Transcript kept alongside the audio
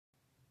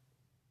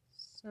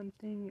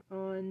Something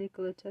on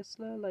Nikola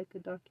Tesla, like a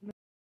document.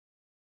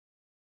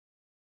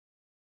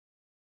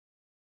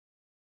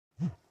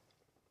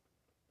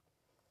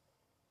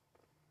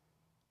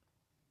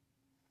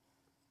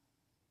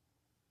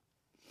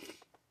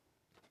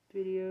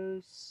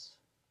 Videos.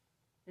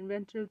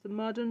 Inventor of the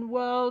modern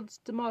world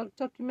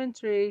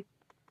documentary.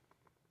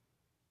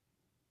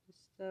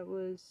 That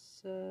was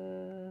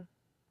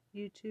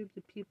YouTube,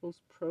 the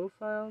People's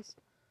Profiles.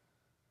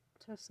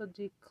 Tesla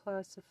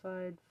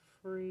Declassified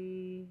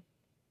Free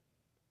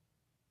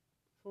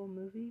full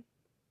movie.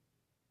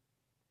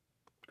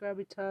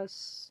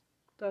 Gravitas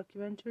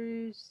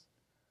documentaries.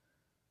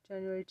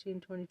 January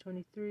 18,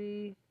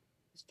 2023.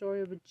 The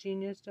Story of a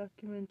Genius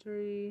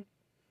documentary.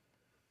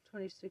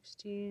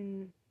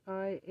 2016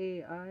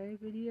 IAI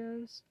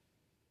videos.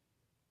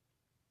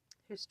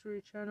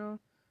 History Channel.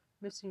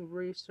 Missing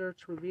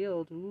research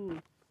revealed. Ooh.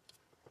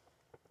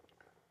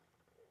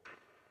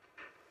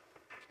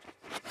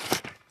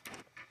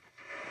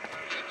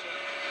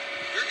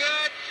 You're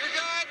good.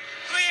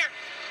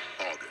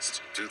 Clear.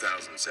 August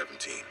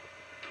 2017.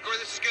 Corey,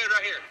 this is good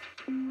right here.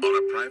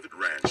 On a private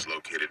ranch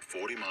located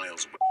 40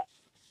 miles west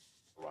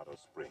of Colorado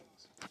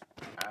Springs,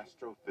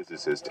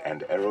 astrophysicist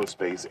and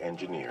aerospace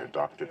engineer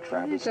Dr.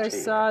 Travis I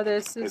Taylor saw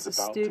this. is This is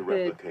about to stupid.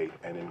 replicate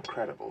an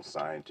incredible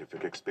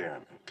scientific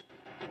experiment.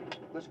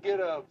 Let's get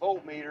a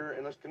voltmeter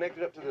and let's connect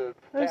it up to the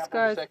This tap on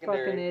guy's the a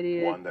secondary. fucking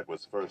idiot. One that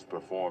was first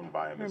performed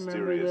by a Remember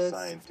mysterious this.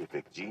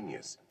 scientific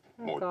genius.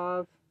 Fuck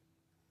off.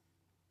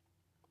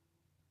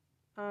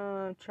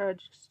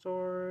 Tragic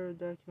Story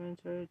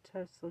documentary.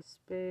 Tesla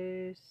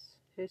Space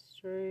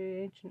History.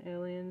 Ancient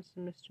Aliens.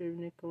 The Mystery of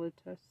Nikola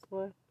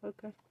Tesla.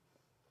 Okay.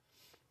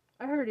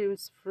 I heard he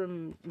was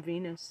from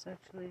Venus,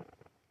 actually.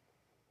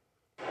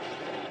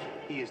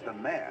 He is the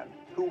man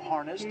who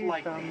harnessed He's the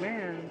lightning.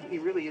 man. He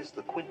really is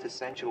the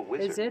quintessential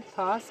wizard. Is it He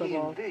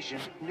possible?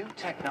 envisioned new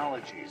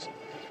technologies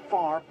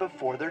far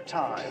before their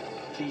time.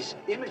 These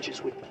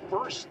images would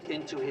burst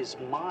into his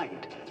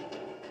mind.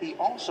 He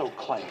also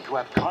claimed to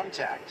have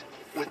contact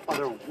with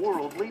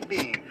otherworldly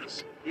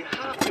beings. You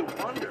have to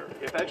wonder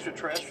if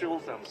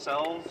extraterrestrials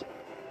themselves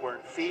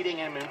weren't feeding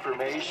him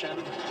information.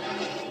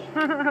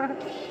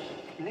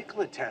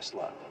 Nikola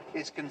Tesla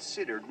is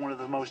considered one of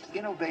the most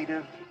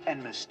innovative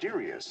and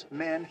mysterious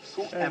men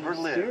who ever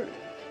lived.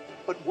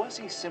 But was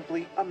he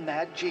simply a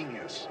mad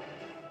genius?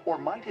 Or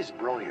might his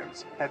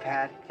brilliance have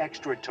had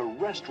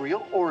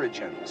extraterrestrial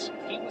origins?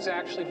 He was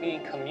actually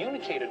being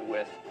communicated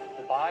with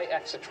by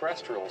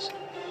extraterrestrials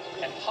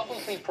and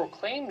publicly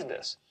proclaimed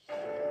this.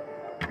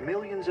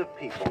 Millions of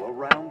people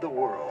around the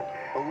world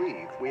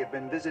believe we have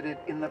been visited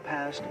in the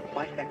past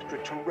by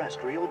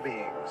extraterrestrial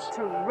beings.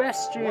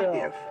 Terrestrial.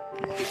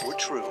 What if it were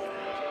true?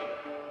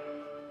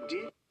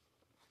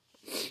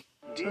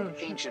 Did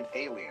ancient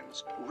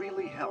aliens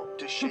really help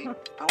to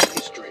shape our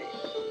history?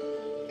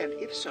 And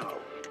if so,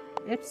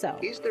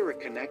 is there a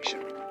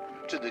connection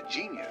to the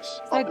genius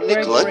of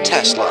Nikola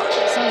Tesla?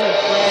 Sounds like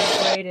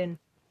Brad Braden.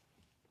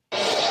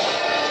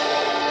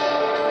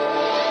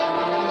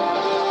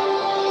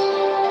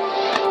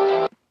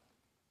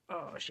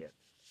 Oh shit.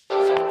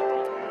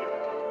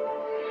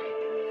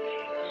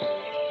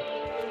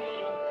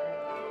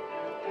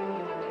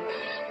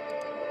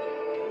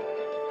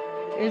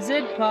 Is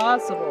it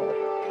possible?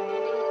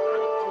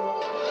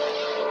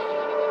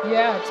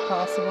 Yeah, it's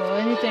possible.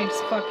 Anything's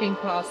fucking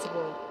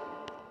possible.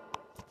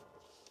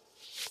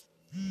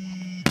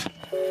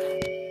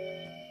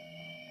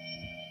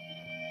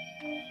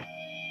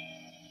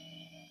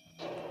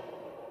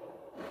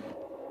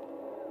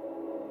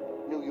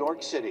 New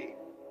York City,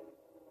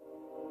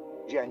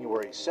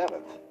 January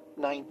 7th,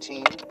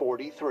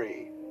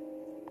 1943.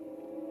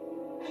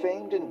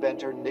 Famed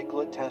inventor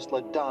Nikola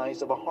Tesla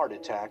dies of a heart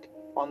attack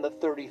on the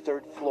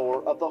 33rd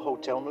floor of the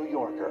Hotel New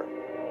Yorker.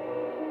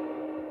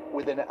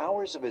 Within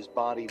hours of his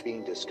body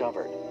being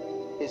discovered,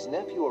 his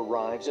nephew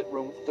arrives at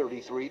room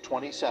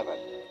 3327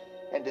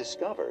 and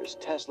discovers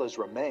Tesla's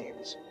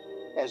remains,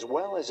 as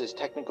well as his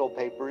technical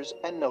papers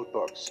and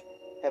notebooks,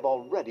 have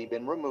already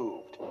been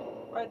removed.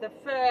 By the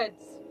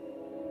feds.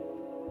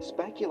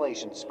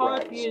 Speculation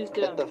spreads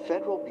that the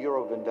Federal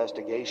Bureau of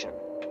Investigation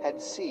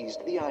had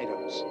seized the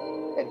items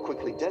and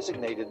quickly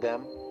designated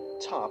them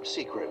top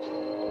secret.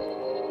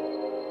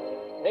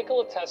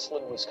 Nikola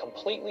Tesla was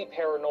completely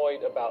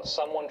paranoid about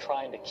someone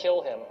trying to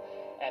kill him,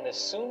 and as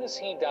soon as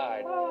he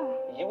died,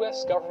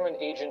 U.S. government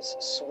agents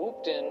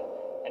swooped in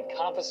and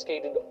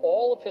confiscated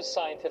all of his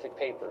scientific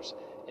papers.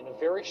 In a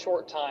very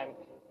short time,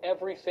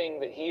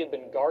 everything that he had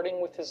been guarding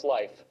with his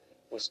life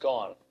was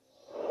gone.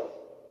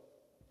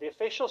 The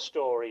official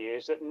story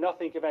is that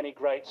nothing of any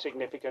great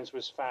significance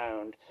was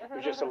found. It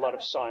was just a lot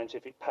of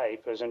scientific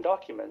papers and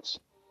documents.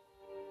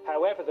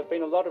 However, there have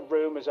been a lot of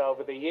rumors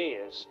over the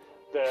years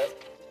that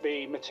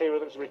the material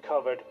that was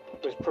recovered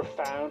was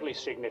profoundly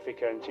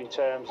significant in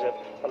terms of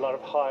a lot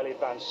of highly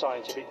advanced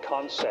scientific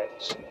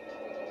concepts.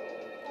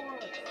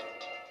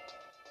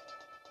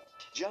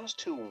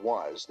 Just who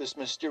was this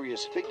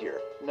mysterious figure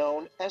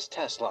known as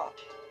Tesla?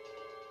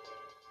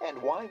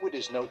 And why would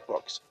his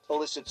notebooks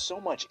elicit so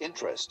much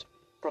interest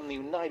from the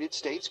United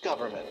States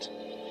government.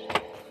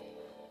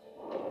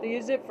 They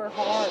use it for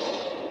harm.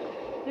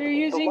 They're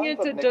using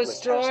it to Nikola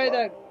destroy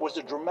Tesla the was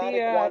a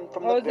dramatic one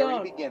from the very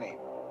ozone. beginning.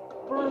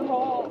 Burn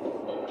off.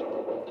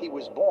 He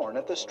was born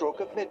at the stroke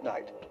of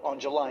midnight on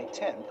July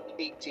 10,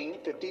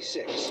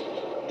 1856,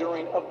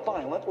 during a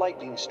violent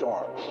lightning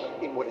storm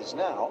in what is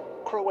now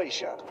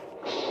Croatia.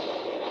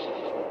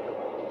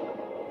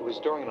 It was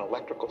during an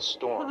electrical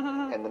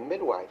storm, and the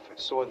midwife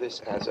saw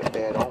this as a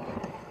bad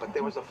omen. But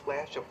there was a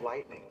flash of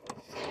lightning,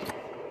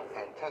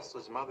 and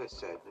Tesla's mother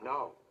said,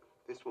 "No,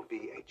 this will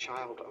be a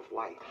child of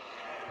light."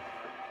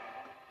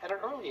 At an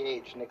early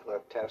age, Nikola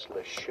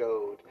Tesla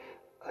showed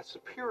a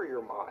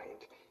superior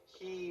mind.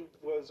 He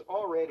was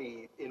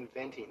already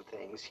inventing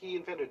things. He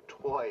invented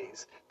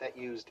toys that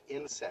used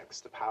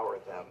insects to power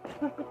them.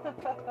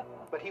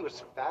 But he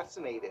was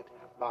fascinated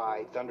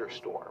by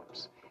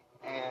thunderstorms.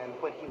 And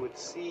when he would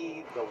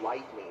see the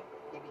lightning,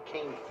 he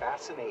became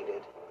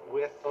fascinated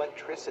with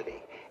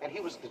electricity. And he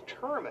was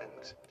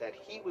determined that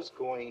he was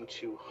going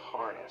to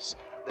harness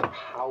the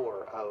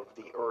power of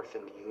the earth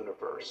and the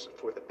universe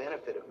for the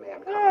benefit of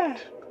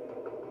mankind.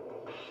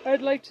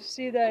 I'd like to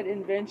see that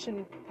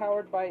invention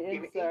powered by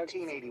insects.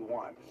 In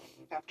 1881,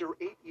 after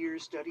 8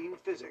 years studying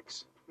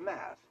physics,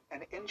 math,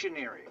 and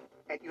engineering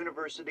at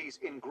universities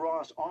in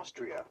Graz,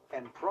 Austria,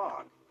 and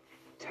Prague,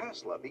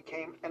 Tesla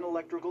became an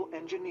electrical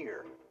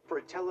engineer for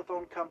a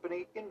telephone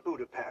company in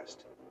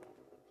Budapest.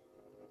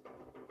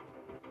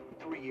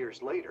 3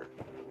 years later,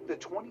 the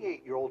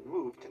 28-year-old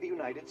moved to the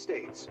United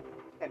States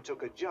and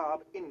took a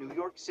job in New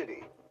York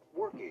City,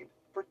 working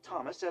for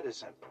Thomas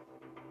Edison.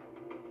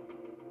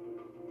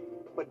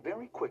 But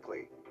very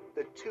quickly,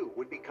 the two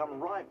would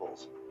become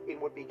rivals in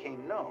what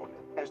became known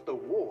as the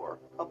War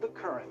of the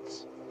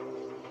Currents.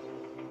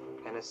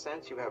 In a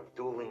sense, you have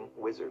dueling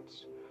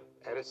wizards.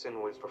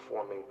 Edison was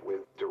performing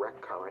with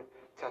direct current.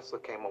 Tesla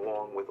came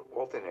along with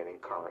alternating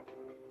current,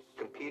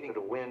 competing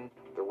to win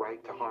the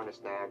right to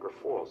harness Niagara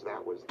Falls.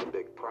 That was the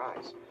big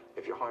prize.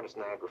 If you harness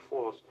Niagara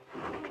Falls,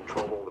 you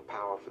control all the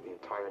power for the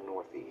entire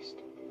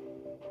Northeast.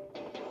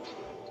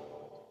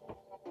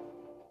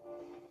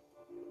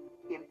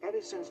 In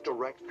Edison's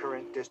direct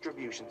current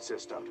distribution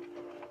system,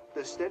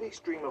 the steady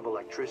stream of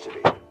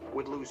electricity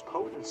would lose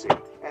potency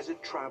as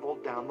it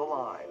traveled down the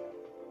line.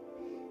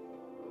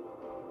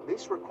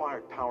 This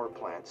required power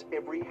plants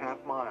every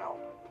half mile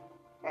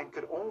and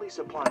could only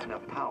supply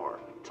enough power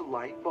to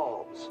light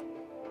bulbs.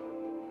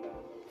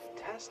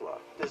 Tesla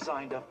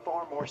designed a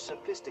far more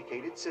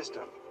sophisticated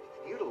system,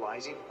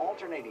 utilizing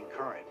alternating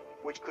current,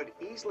 which could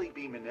easily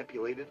be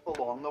manipulated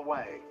along the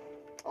way,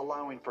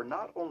 allowing for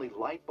not only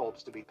light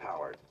bulbs to be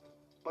powered,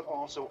 but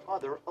also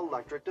other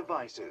electric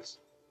devices.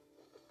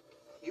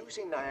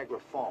 Using Niagara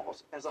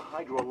Falls as a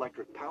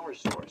hydroelectric power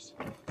source,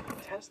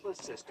 Tesla's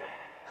system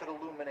could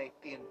illuminate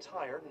the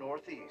entire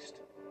Northeast.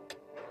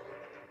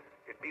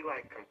 It'd be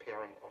like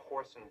comparing a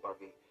horse and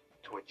buggy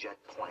to a jet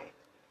plane.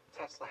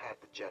 Tesla had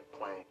the jet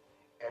plane.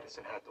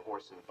 Edison had the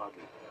horse and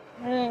buggy.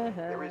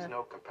 There is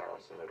no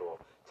comparison at all.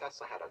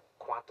 Tesla had a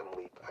quantum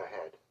leap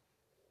ahead.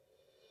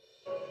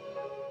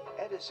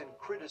 Edison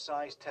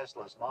criticized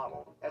Tesla's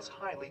model as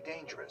highly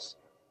dangerous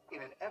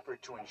in an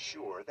effort to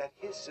ensure that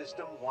his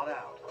system won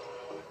out.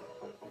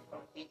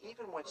 He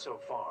even went so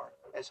far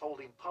as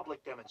holding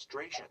public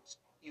demonstrations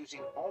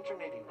using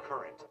alternating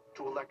current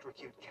to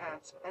electrocute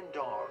cats and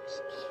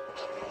dogs,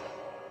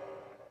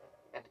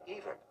 and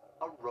even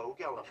a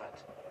rogue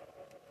elephant.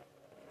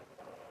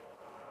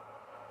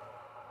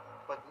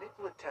 But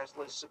Nikola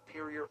Tesla's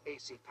superior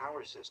AC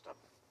power system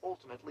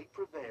ultimately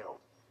prevailed,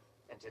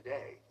 and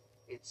today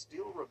it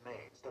still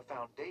remains the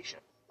foundation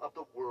of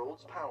the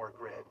world's power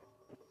grid.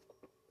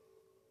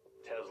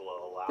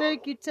 Tesla allowed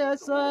Thank you, the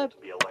Tesla. world to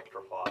be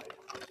electrified.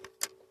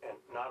 And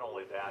not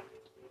only that,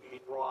 he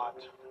brought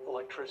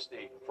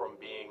electricity from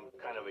being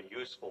kind of a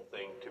useful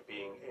thing to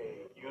being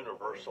a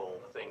universal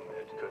thing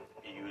that could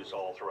be used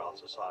all throughout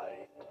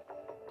society.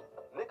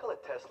 Nikola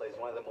Tesla is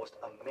one of the most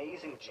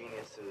amazing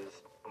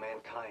geniuses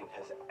mankind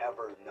has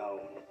ever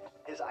known.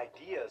 His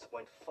ideas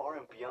went far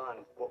and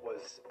beyond what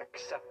was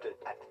accepted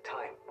at the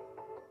time.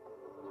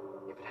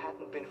 If it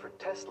hadn't been for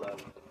Tesla,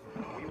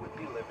 we would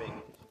be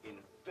living in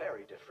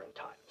very different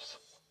times.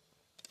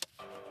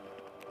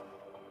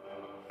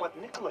 But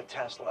Nikola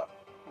Tesla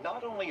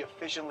not only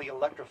efficiently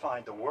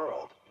electrified the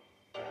world,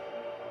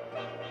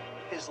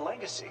 his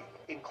legacy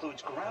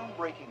includes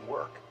groundbreaking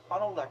work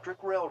on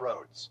electric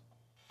railroads,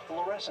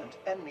 fluorescent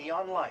and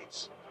neon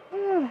lights,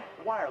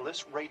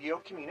 wireless radio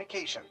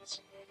communications,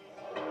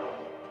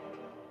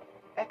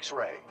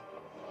 X-ray,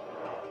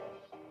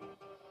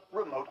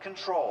 remote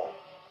control,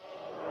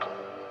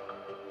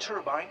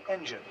 turbine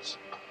engines,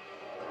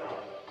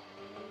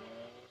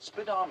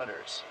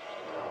 speedometers,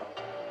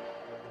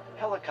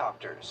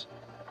 helicopters,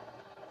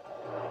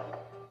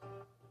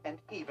 and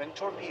even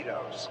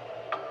torpedoes.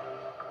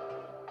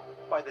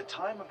 By the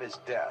time of his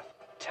death,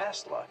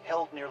 Tesla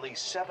held nearly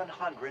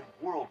 700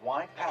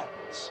 worldwide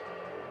patents.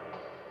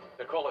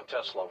 Nikola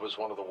Tesla was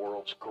one of the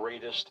world's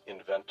greatest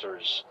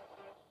inventors.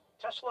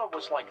 Tesla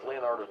was like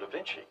Leonardo da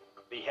Vinci.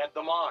 He had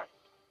the mind,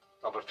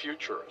 of a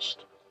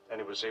futurist,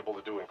 and he was able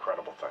to do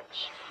incredible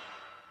things.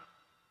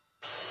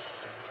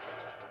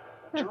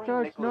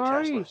 During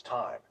Nikola Tesla's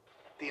time,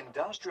 the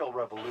Industrial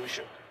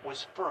Revolution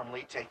was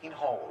firmly taking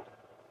hold.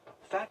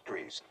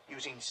 Factories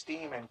using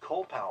steam and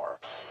coal power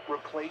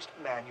replaced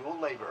manual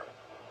labor.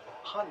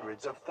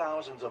 Hundreds of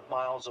thousands of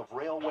miles of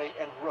railway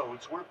and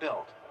roads were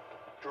built,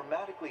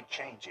 dramatically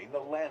changing the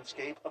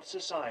landscape of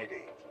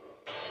society.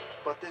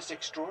 But this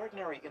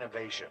extraordinary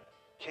innovation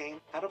came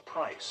at a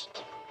price,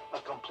 a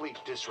complete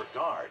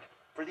disregard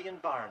for the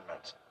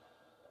environment.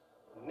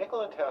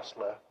 Nikola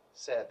Tesla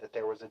said that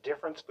there was a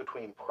difference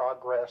between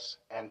progress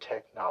and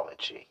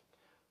technology.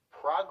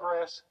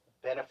 Progress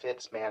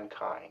benefits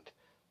mankind.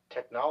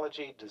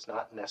 Technology does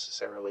not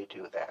necessarily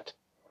do that.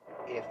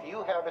 If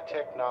you have a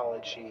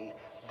technology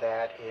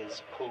that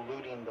is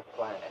polluting the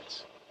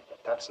planet,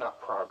 that's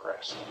not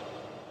progress.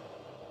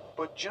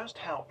 But just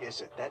how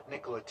is it that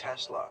Nikola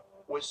Tesla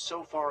was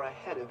so far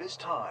ahead of his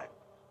time?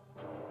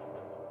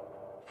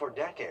 For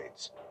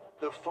decades,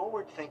 the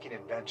forward-thinking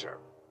inventor,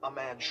 a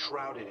man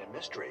shrouded in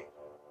mystery,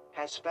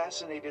 has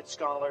fascinated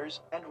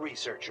scholars and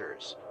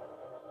researchers.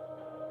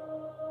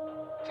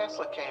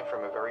 Tesla came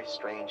from a very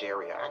strange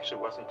area.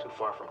 Actually wasn't too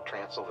far from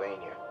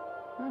Transylvania.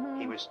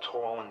 He was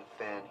tall and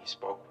thin. He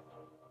spoke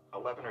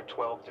 11 or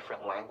 12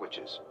 different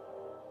languages.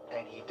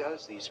 And he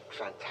does these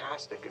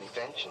fantastic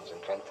inventions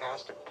and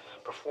fantastic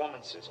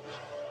performances.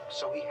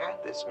 So he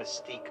had this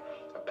mystique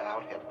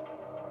about him.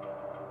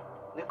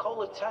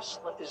 Nikola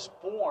Tesla is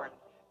born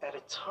at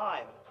a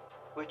time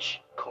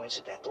which,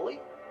 coincidentally,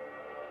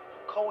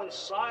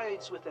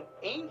 coincides with an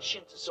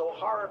ancient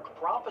Zoharic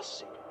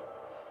prophecy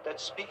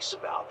that speaks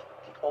about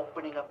the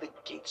opening of the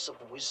gates of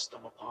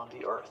wisdom upon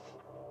the earth.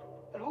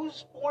 And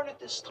who's born at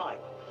this time?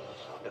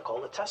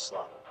 Nikola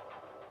Tesla,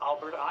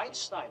 Albert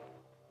Einstein.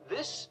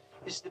 This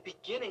is the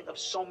beginning of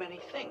so many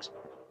things.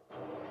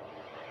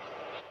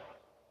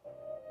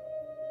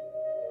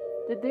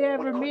 Did they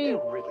ever But could meet?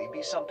 there really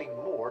be something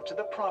more to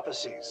the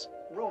prophecies,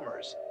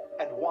 rumors,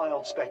 and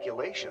wild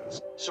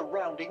speculations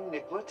surrounding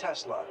Nikola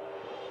Tesla?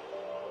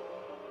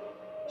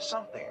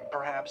 Something,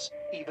 perhaps,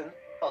 even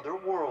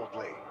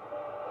otherworldly.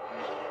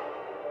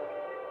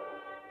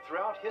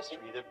 Throughout history,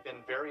 there have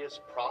been various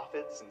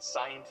prophets and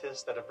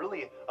scientists that have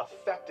really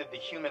affected the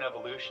human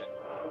evolution,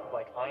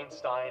 like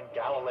Einstein,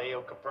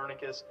 Galileo,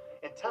 Copernicus,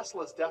 and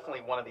Tesla is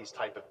definitely one of these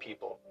type of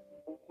people.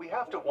 We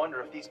have to wonder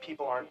if these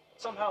people aren't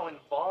somehow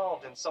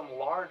involved in some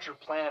larger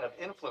plan of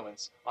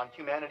influence on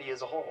humanity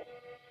as a whole.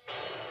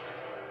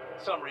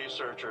 Some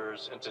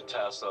researchers into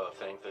Tesla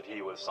think that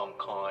he was some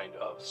kind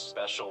of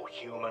special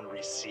human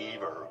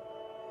receiver.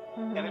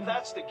 And if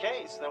that's the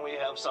case, then we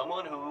have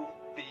someone who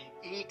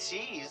the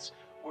ETs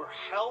were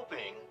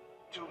helping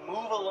to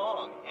move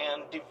along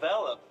and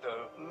develop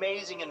the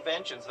amazing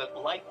inventions that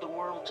light the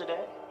world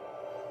today.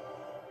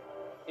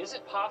 Is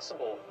it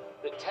possible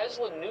that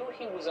Tesla knew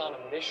he was on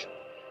a mission?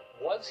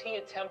 Was he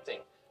attempting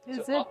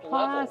to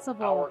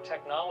up-level our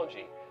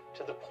technology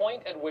to the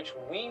point at which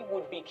we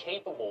would be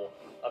capable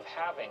of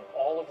having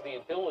all of the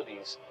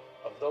abilities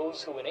of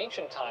those who in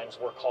ancient times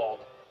were called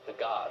the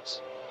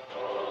gods?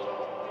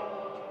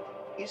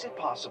 Is it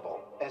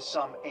possible, as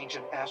some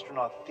ancient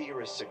astronaut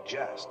theorists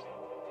suggest,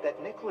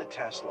 that Nikola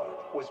Tesla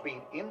was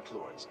being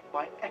influenced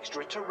by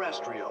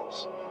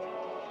extraterrestrials?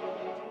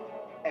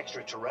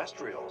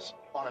 Extraterrestrials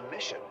on a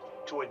mission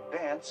to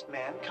advance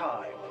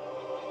mankind.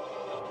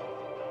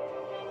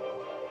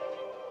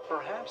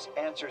 Perhaps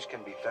answers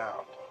can be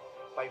found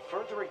by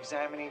further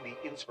examining the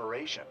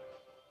inspiration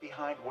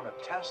behind one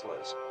of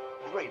Tesla's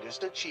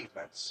greatest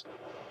achievements.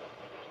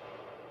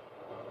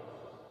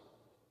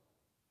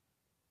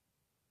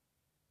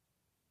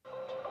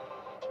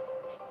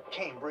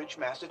 Cambridge,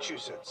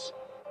 Massachusetts.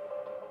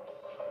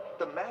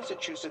 The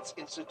Massachusetts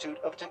Institute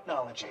of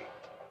Technology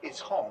is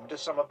home to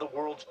some of the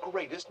world's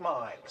greatest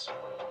minds.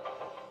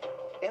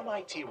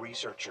 MIT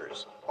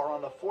researchers are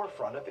on the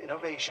forefront of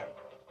innovation,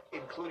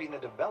 including the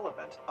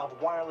development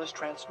of wireless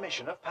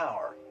transmission of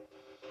power.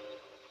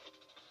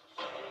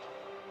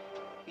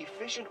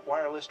 Efficient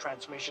wireless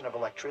transmission of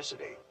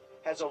electricity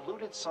has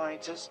eluded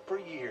scientists for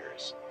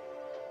years.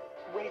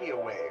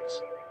 Radio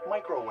waves,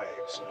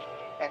 microwaves,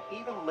 and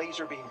even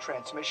laser beam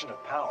transmission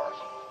of power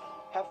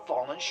have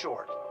fallen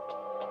short.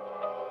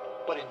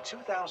 But in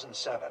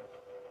 2007,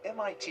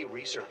 MIT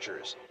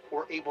researchers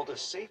were able to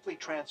safely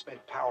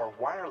transmit power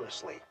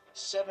wirelessly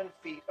 7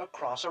 feet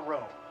across a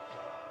room.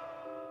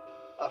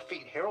 A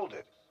feat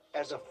heralded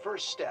as a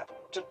first step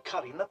to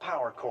cutting the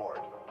power cord.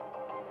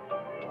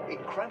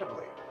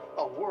 Incredibly,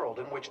 a world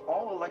in which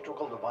all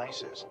electrical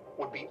devices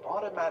would be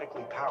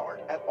automatically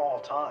powered at all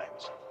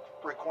times,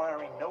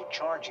 requiring no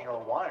charging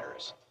or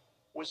wires,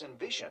 was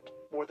envisioned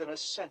more than a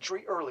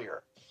century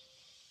earlier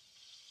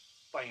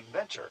by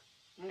inventor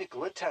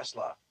Nikola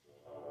Tesla.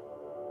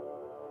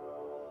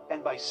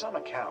 And by some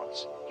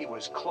accounts, he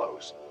was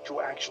close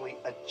to actually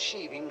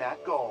achieving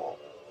that goal.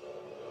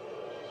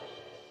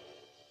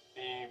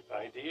 The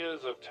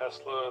ideas of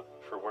Tesla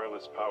for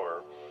wireless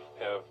power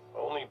have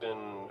only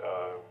been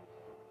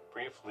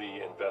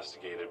briefly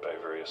investigated by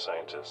various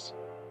scientists,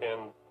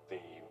 and the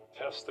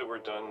tests that were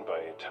done by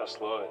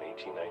Tesla in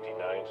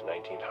 1899 to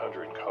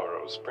 1900 in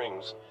Colorado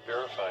Springs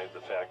verified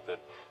the fact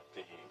that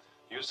the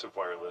use of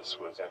wireless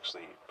was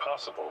actually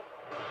possible.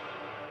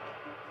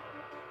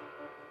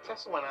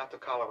 Tesla went out to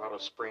Colorado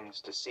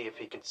Springs to see if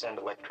he could send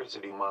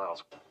electricity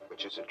miles,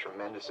 which is a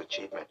tremendous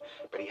achievement,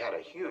 but he had a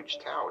huge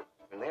tower,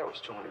 and there was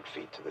 200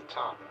 feet to the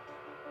top.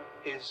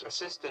 His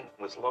assistant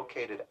was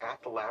located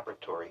at the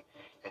laboratory,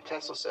 and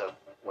Tesla said,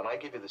 when I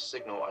give you the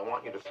signal, I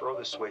want you to throw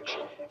the switch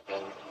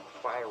and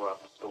fire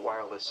up the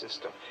wireless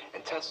system.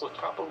 And Tesla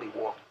probably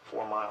walked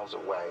 4 miles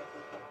away.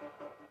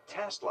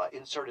 Tesla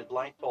inserted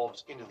light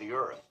bulbs into the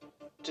earth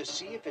to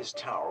see if his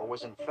tower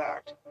was in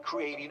fact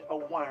creating a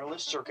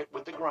wireless circuit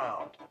with the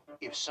ground.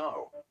 If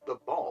so, the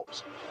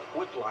bulbs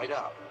would light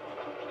up.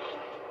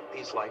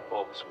 These light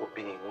bulbs were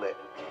being lit,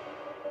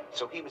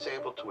 so he was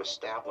able to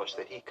establish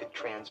that he could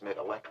transmit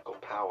electrical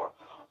power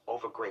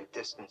over great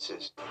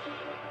distances.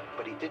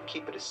 But he did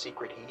keep it a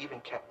secret. He even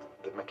kept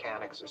the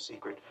mechanics a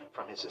secret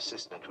from his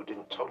assistant, who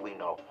didn't totally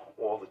know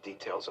all the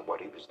details of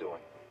what he was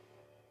doing.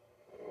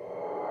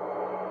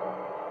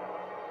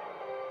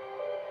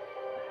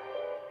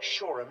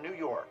 Shoreham, New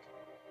York,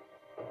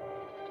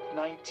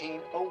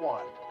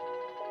 1901.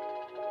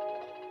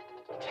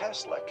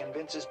 Tesla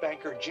convinces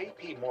banker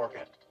J.P.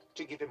 Morgan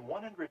to give him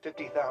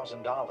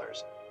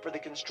 $150,000 for the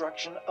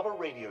construction of a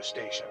radio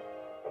station.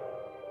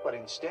 But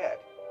instead,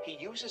 he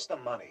uses the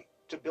money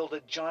to build a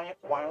giant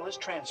wireless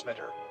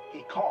transmitter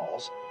he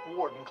calls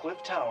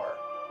Wardenclyffe Tower.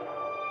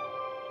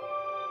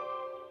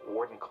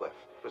 Wardenclyffe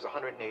was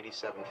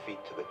 187 feet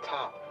to the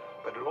top,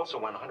 but it also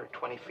went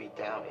 120 feet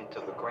down into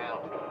the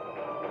ground.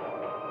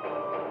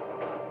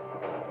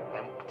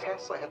 And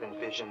Tesla had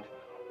envisioned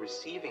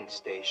receiving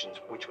stations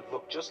which would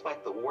look just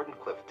like the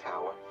Wardenclyffe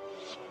Tower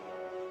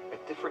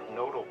at different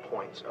nodal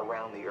points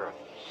around the Earth.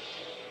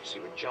 So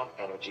you would jump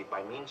energy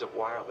by means of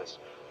wireless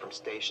from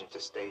station to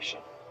station.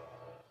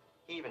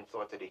 He even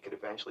thought that he could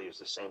eventually use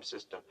the same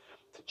system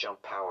to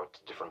jump power to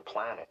different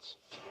planets.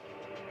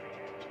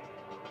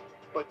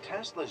 But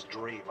Tesla's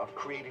dream of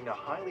creating a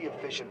highly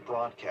efficient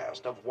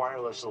broadcast of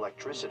wireless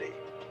electricity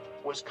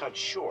was cut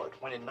short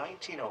when in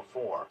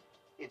 1904,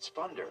 its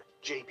funder,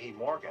 J.P.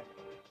 Morgan,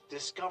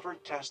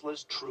 discovered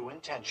Tesla's true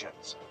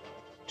intentions: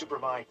 to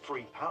provide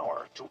free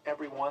power to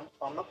everyone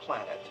on the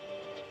planet.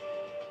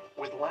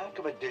 With lack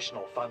of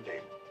additional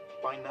funding,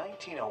 by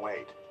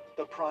 1908,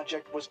 the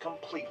project was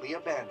completely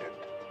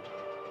abandoned.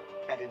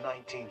 And in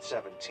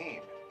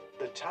 1917,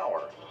 the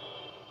tower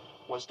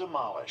was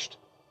demolished.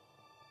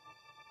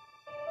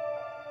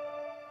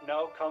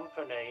 No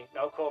company,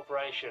 no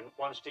corporation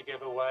wants to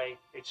give away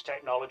its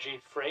technology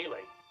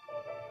freely.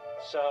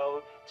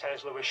 So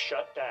Tesla was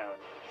shut down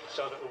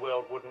so that the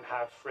world wouldn't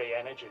have free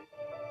energy.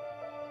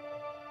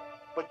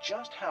 But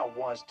just how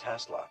was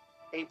Tesla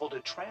able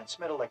to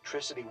transmit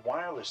electricity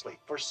wirelessly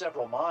for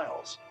several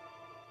miles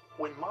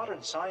when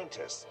modern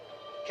scientists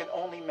can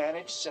only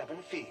manage 7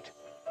 feet?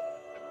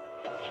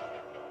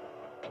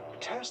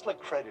 Tesla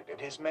credited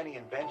his many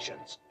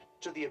inventions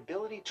to the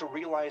ability to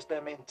realize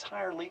them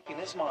entirely in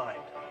his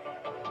mind.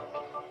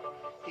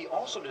 He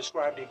also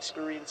described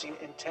experiencing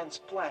intense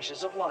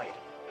flashes of light,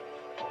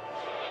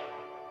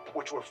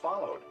 which were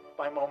followed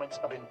by moments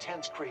of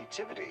intense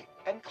creativity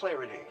and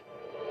clarity.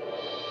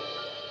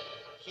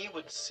 He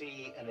would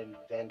see an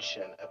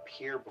invention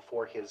appear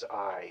before his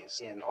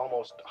eyes in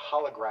almost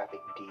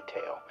holographic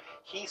detail.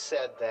 He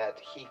said that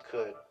he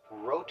could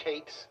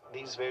rotate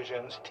these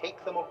visions,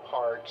 take them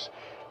apart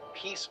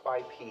piece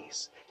by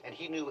piece, and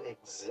he knew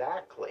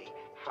exactly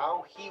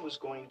how he was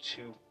going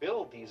to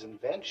build these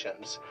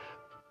inventions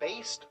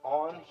based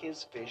on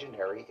his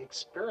visionary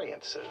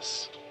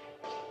experiences.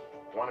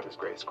 One of his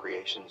greatest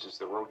creations is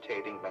the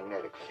rotating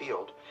magnetic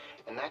field,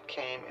 and that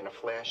came in a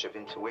flash of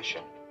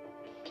intuition.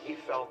 He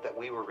felt that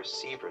we were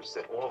receivers,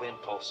 that all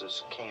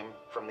impulses came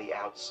from the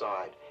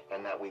outside,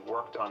 and that we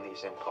worked on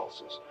these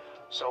impulses.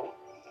 So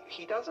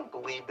he doesn't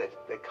believe that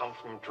they come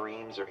from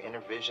dreams or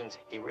inner visions.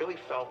 He really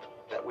felt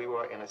that we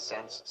were, in a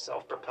sense,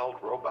 self-propelled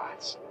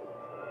robots.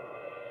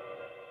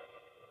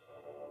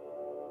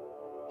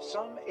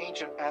 Some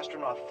ancient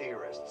astronaut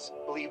theorists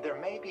believe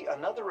there may be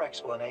another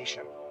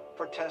explanation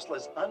for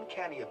Tesla's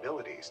uncanny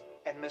abilities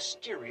and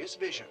mysterious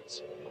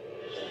visions.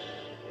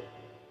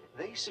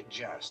 They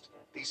suggest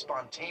these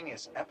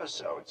spontaneous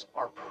episodes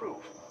are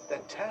proof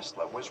that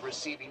Tesla was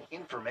receiving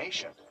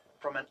information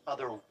from an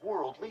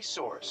otherworldly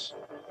source.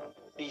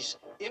 These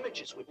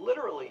images would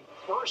literally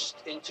burst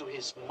into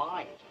his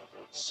mind.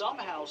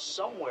 Somehow,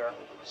 somewhere,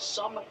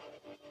 some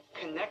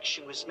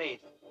connection was made.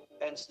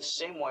 And it's the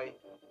same way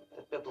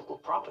that biblical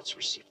prophets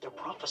received their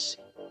prophecy.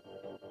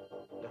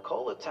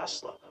 Nikola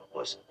Tesla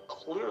was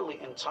clearly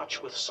in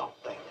touch with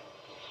something.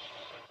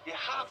 You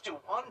have to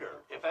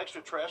wonder if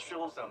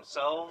extraterrestrials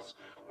themselves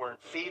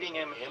weren't feeding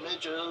him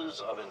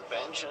images of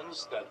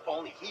inventions that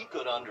only he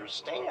could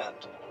understand.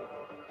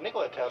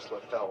 Nikola Tesla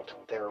felt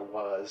there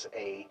was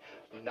a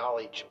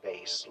knowledge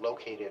base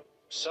located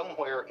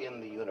somewhere in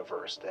the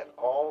universe that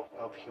all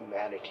of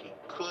humanity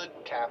could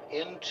tap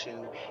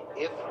into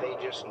if they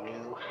just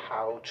knew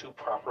how to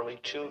properly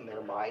tune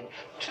their mind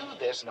to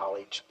this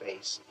knowledge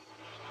base.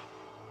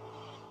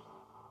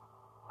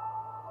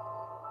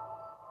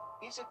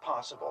 Is it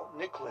possible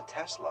Nikola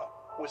Tesla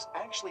was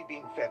actually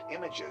being fed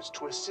images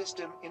to assist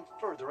him in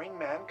furthering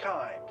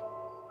mankind?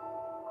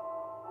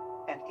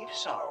 And if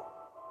so,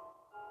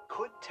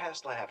 could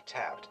Tesla have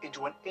tapped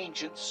into an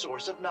ancient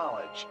source of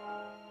knowledge,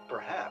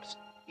 perhaps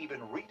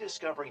even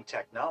rediscovering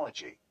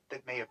technology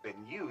that may have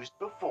been used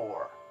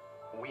before?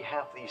 We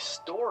have these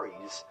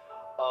stories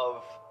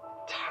of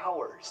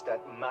towers that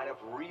might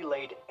have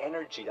relayed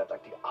energy, that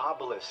like the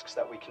obelisks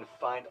that we can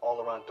find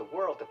all around the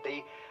world, that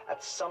they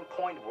at some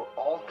point were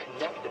all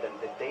connected and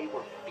that they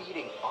were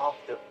feeding off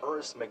the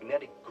Earth's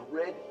magnetic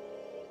grid.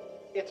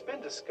 It's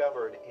been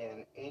discovered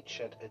in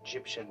ancient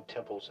Egyptian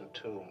temples and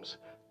tombs,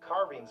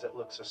 carvings that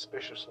look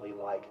suspiciously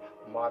like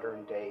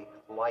modern-day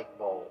light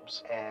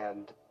bulbs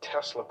and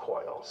Tesla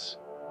coils.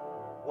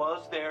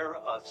 Was there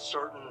a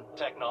certain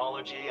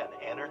technology and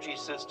energy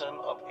system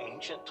of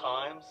ancient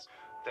times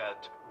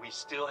that we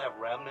still have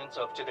remnants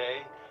of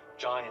today?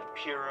 Giant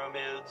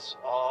pyramids,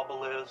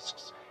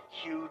 obelisks,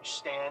 huge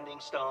standing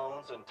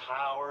stones and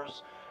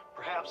towers.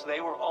 Perhaps they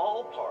were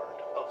all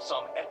part of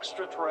some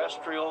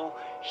extraterrestrial,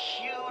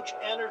 huge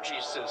energy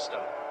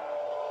system.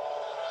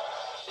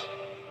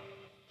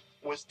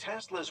 Was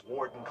Tesla's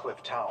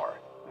Wardenclyffe Tower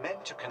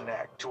meant to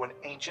connect to an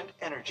ancient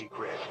energy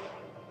grid,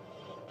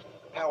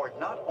 powered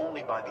not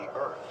only by the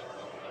Earth,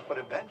 but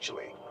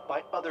eventually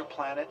by other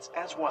planets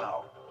as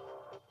well?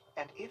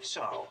 And if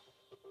so,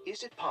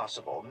 is it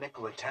possible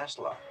Nikola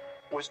Tesla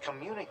was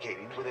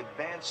communicating with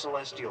advanced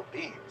celestial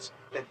beings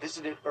that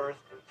visited Earth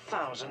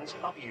thousands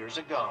of years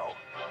ago?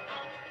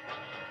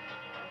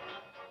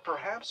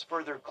 Perhaps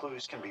further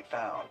clues can be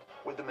found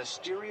with the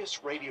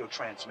mysterious radio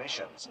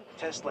transmissions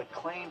Tesla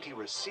claimed he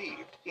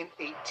received in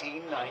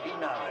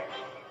 1899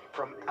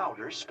 from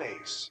outer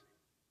space.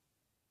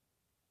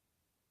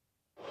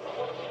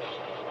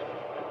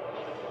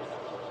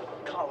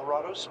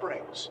 Colorado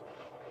Springs,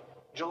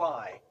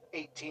 July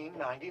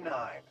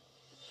 1899.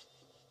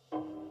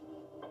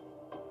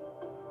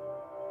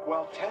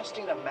 While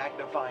testing a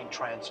magnifying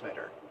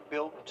transmitter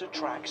built to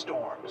track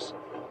storms,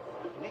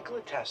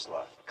 Nikola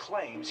Tesla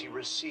claims he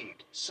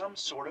received some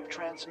sort of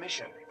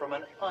transmission from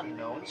an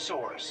unknown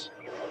source.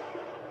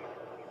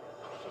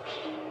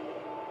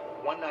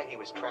 One night he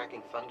was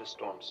tracking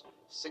thunderstorms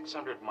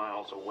 600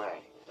 miles away,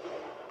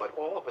 but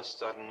all of a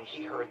sudden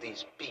he heard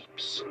these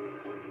beeps.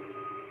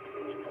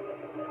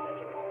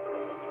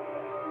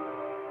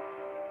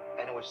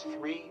 And it was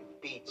 3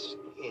 beats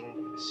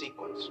in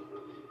sequence.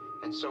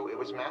 And so it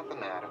was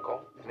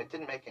mathematical, and it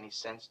didn't make any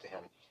sense to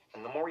him.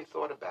 And the more he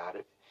thought about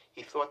it,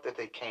 he thought that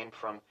they came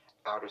from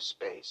outer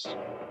space,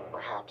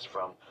 perhaps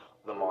from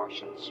the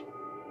Martians.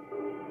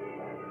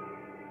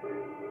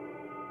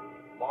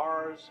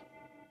 Mars'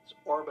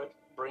 orbit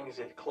brings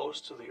it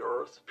close to the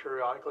Earth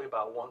periodically,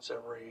 about once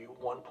every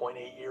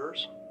 1.8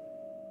 years.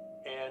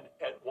 And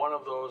at one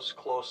of those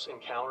close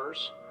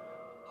encounters,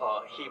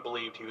 he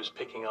believed he was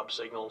picking up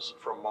signals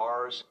from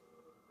Mars.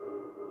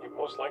 He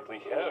most likely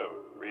had a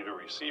radio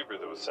receiver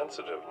that was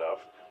sensitive enough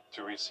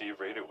to receive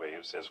radio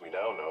waves, as we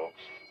now know,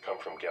 come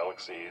from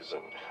galaxies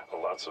and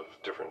lots of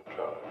different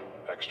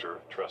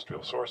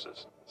extraterrestrial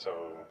sources. So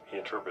he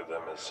interpreted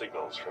them as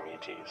signals from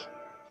ETs.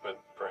 But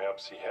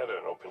perhaps he had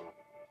an open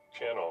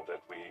channel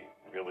that we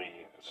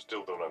really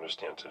still don't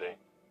understand today.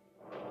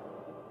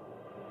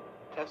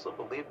 Tesla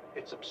believed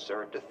it's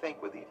absurd to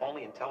think we're the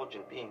only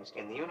intelligent beings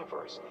in the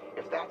universe.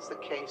 If that's the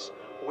case,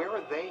 where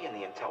are they in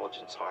the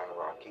intelligence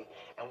hierarchy?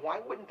 And why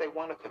wouldn't they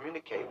want to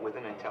communicate with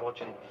an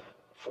intelligent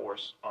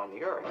force on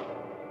the Earth?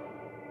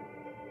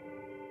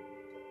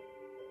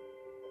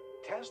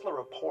 Tesla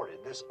reported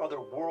this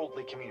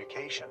otherworldly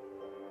communication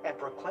and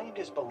proclaimed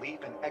his belief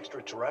in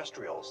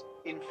extraterrestrials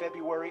in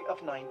February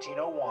of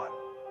 1901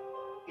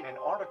 in an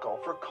article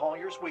for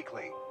Collier's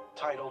Weekly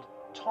titled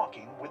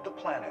 "Talking with the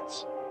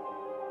Planets."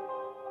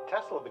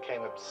 Tesla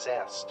became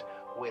obsessed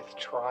with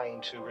trying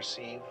to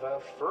receive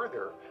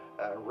further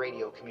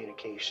radio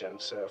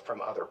communications from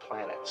other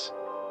planets.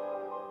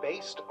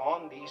 Based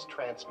on these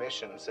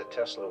transmissions that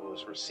Tesla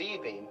was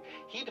receiving,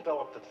 he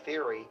developed the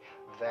theory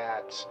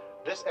that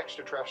this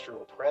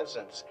extraterrestrial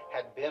presence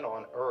had been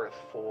on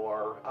Earth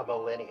for a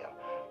millennia,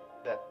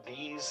 that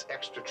these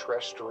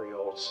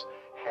extraterrestrials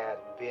had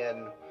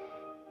been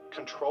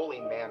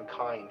controlling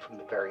mankind from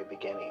the very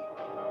beginning.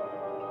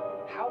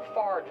 How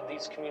far did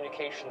these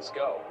communications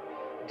go?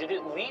 Did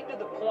it lead to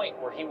the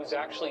point where he was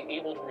actually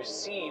able to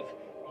receive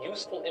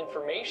useful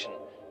information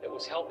that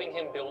was helping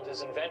him build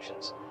his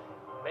inventions?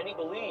 Many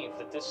believe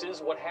that this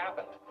is what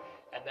happened,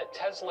 and that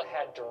Tesla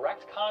had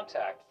direct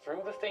contact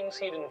through the things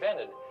he'd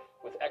invented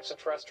with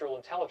extraterrestrial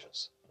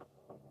intelligence.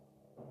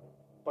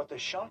 But the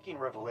shocking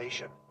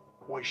revelation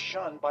was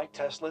shunned by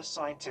Tesla's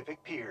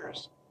scientific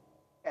peers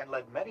and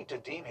led many to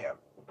deem him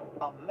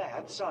a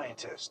mad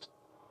scientist.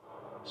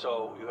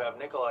 So you have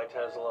Nikola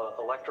Tesla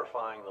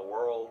electrifying the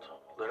world,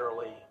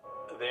 literally,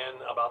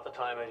 Then, about the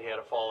time that he had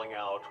a falling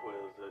out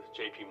with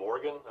J.P.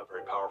 Morgan, a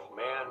very powerful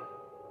man,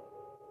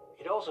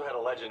 he'd also had a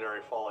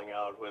legendary falling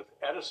out with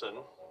Edison,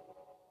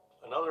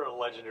 another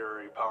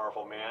legendary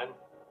powerful man.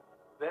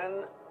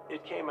 Then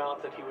it came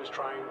out that he was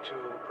trying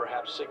to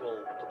perhaps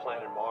signal the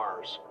planet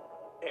Mars.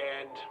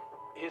 And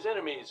his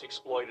enemies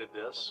exploited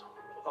this,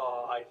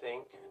 I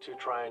think, to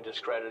try and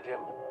discredit him.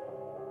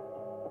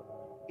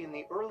 In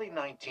the early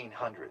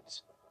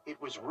 1900s, it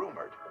was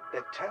rumored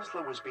that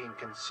Tesla was being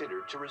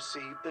considered to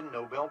receive the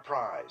Nobel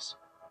Prize,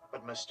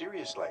 but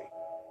mysteriously,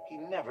 he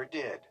never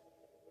did.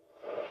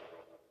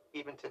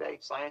 Even today,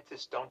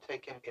 scientists don't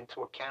take him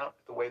into account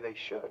the way they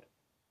should.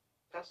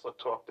 Tesla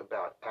talked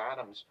about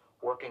atoms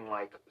working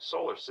like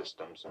solar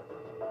systems,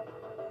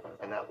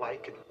 and that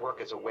light could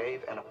work as a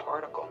wave and a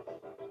particle.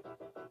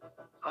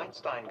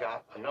 Einstein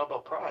got a Nobel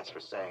Prize for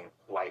saying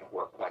light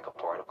worked like a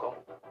particle,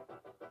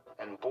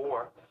 and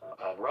Bohr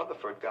and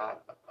Rutherford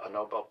got a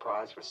Nobel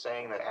Prize for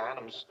saying that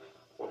atoms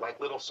were like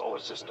little solar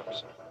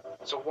systems.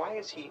 So why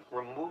is he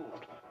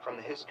removed from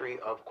the history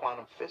of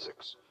quantum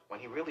physics when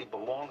he really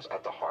belongs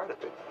at the heart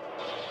of it?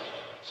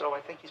 So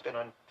I think he's been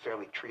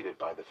unfairly treated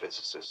by the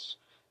physicists,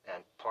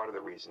 and part of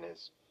the reason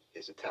is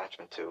his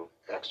attachment to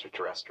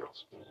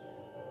extraterrestrials.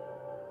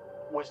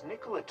 Was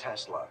Nikola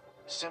Tesla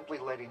simply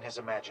letting his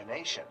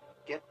imagination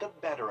get the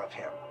better of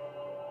him?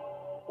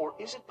 Or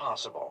is it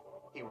possible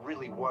he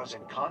really was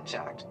in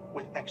contact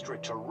with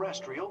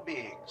extraterrestrial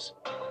beings?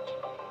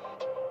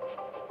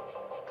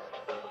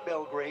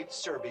 Belgrade,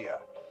 Serbia.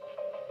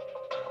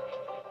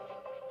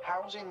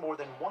 Housing more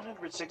than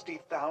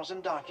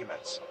 160,000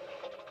 documents,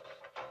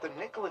 the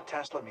Nikola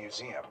Tesla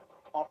Museum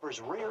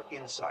offers rare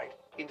insight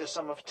into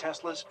some of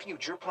Tesla's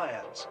future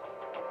plans,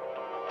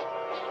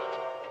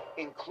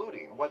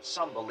 including what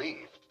some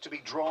believe to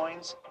be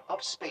drawings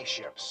of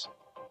spaceships.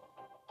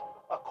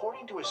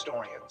 According to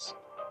historians,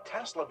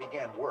 Tesla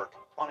began work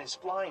on his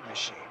flying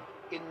machine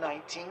in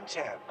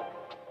 1910,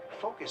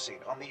 focusing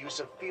on the use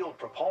of field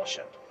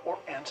propulsion or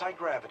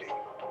anti-gravity.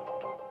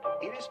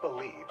 It is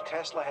believed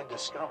Tesla had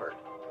discovered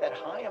that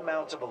high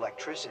amounts of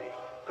electricity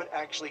could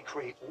actually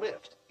create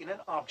lift in an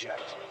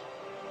object.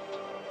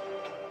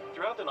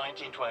 Throughout the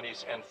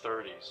 1920s and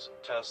 30s,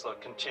 Tesla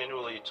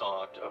continually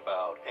talked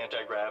about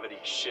anti-gravity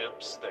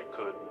ships that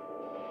could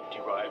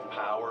derive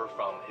power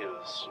from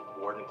his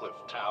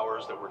Wardenclyffe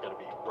towers that were going to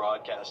be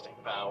broadcasting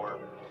power.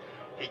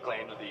 He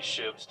claimed that these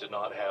ships did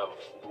not have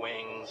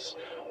wings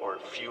or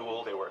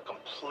fuel. They were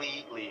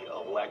completely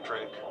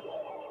electric.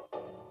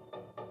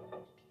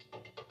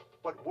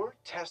 But were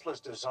Tesla's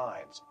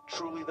designs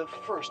truly the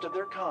first of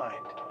their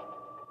kind?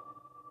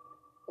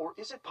 Or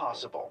is it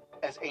possible,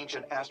 as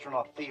ancient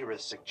astronaut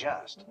theorists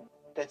suggest,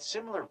 that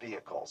similar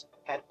vehicles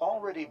had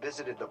already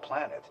visited the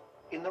planet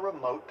in the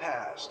remote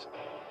past?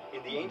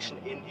 In the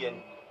ancient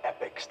Indian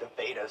epics, the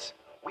Vedas,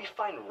 we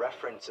find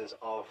references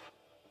of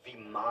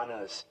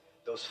vimanas,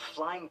 those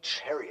flying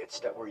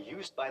chariots that were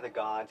used by the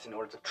gods in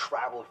order to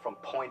travel from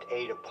point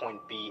A to point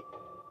B.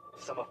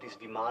 Some of these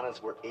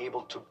vimanas were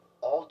able to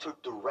alter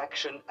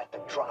direction at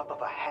the drop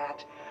of a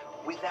hat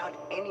without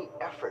any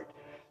effort.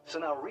 So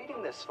now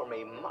reading this from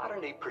a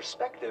modern-day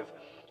perspective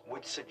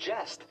would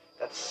suggest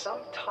that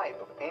some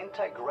type of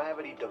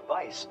anti-gravity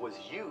device was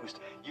used.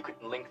 You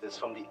could link this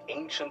from the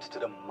ancient to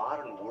the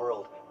modern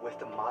world with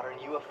the modern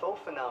UFO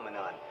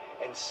phenomenon.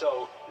 And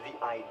so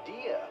the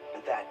idea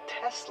that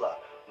Tesla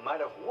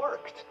might have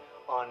worked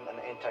on an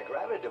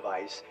anti-gravity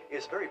device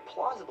is very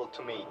plausible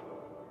to me.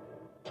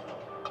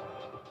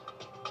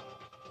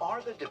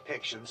 Are the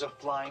depictions of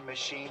flying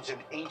machines in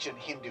ancient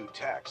Hindu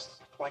texts,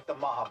 like the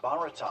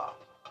Mahabharata,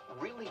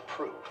 really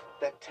proof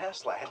that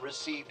Tesla had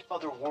received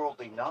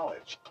otherworldly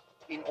knowledge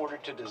in order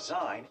to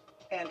design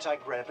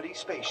anti-gravity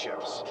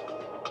spaceships?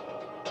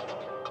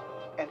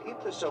 And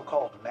if the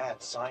so-called mad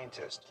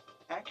scientist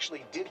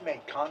actually did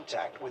make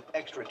contact with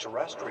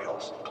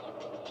extraterrestrials,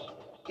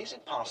 is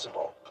it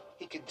possible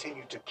he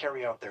continued to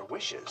carry out their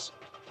wishes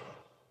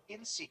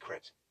in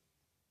secret?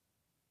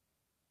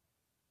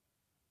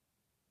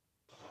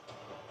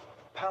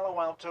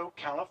 Palo Alto,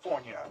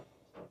 California,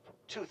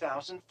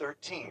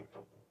 2013.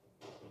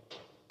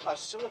 A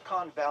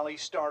Silicon Valley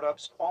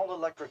startup's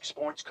all-electric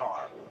sports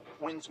car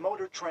wins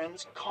Motor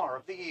Trend's Car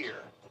of the Year.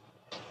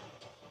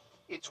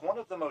 It's one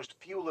of the most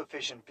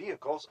fuel-efficient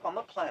vehicles on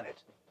the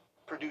planet,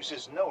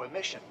 produces no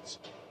emissions,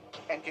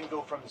 and can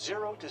go from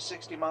 0 to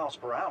 60 miles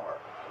per hour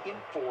in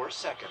 4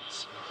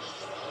 seconds.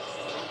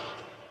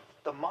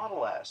 The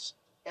Model S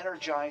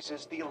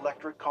energizes the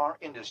electric car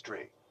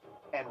industry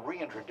and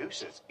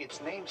reintroduces its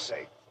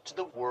namesake to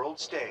the world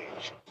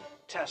stage,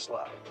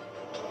 Tesla.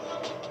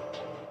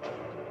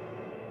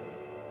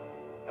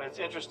 And it's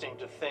interesting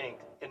to think,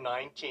 in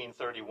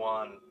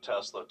 1931,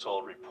 Tesla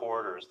told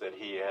reporters that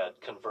he had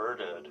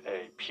converted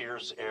a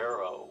Pierce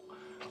Arrow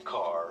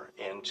car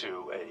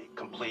into a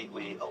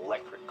completely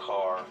electric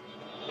car.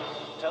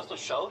 Tesla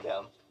showed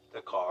them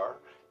the car.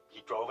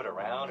 He drove it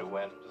around. It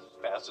went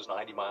as fast as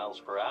 90 miles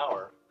per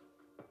hour.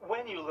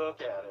 When you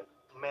look at it,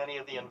 many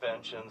of the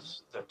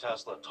inventions that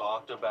Tesla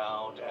talked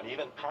about and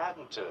even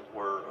patented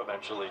were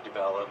eventually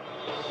developed.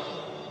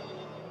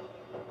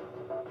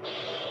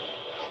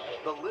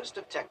 The list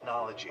of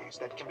technologies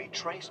that can be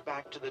traced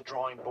back to the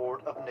drawing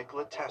board of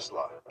Nikola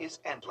Tesla is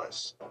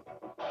endless.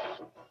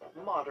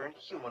 Modern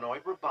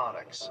humanoid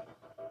robotics,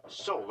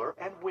 solar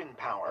and wind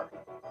power,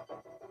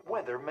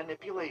 weather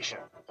manipulation,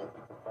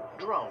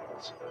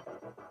 drones,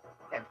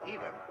 and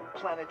even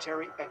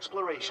planetary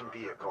exploration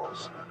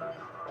vehicles.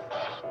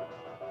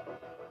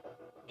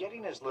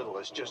 Getting as little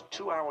as just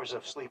 2 hours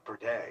of sleep per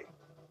day,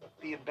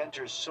 the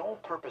inventor's sole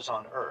purpose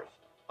on Earth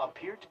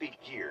appeared to be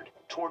geared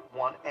toward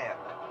one end: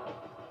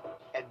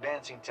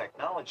 advancing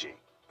technology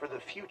for the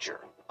future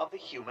of the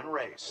human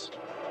race.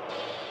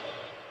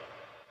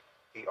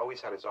 He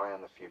always had his eye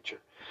on the future.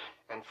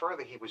 And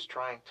further, he was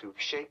trying to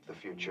shape the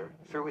future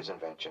through his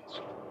inventions.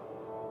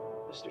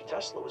 Mr.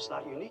 Tesla was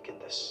not unique in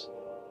this.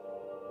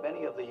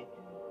 Many of the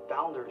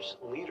founders,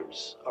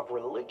 leaders of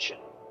religion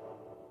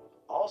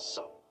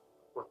also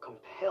were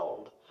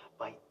compelled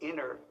by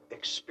inner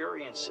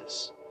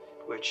experiences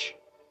which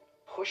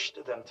pushed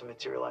them to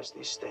materialize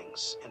these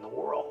things in the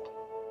world.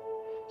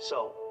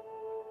 So,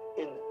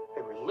 in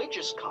a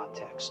religious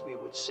context, we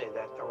would say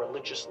that a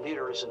religious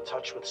leader is in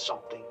touch with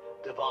something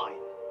divine.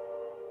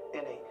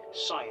 In a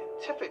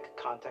scientific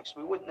context,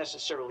 we wouldn't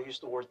necessarily use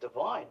the word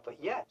divine,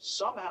 but yet,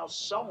 somehow,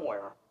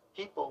 somewhere,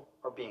 people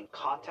are being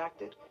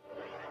contacted,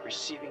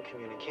 receiving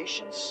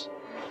communications,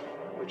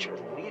 which are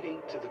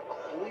leading to the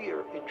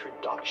clear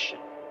introduction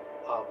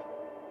of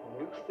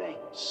new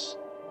things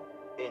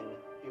in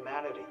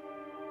humanity.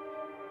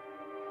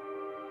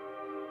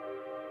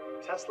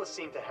 Tesla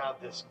seemed to have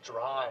this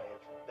drive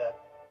that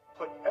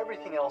put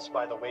everything else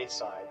by the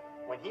wayside.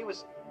 When he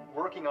was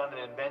working on an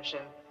invention,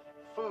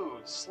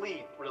 food,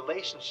 sleep,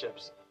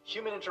 relationships,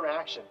 human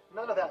interaction,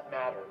 none of that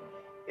mattered.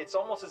 It's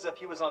almost as if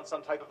he was on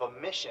some type of a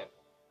mission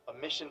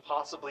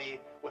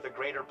possibly with a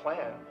greater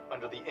plan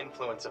under the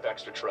influence of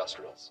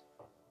extraterrestrials.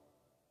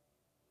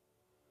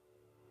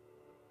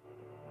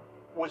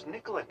 Was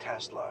Nikola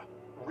Tesla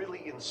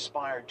really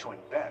inspired to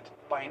invent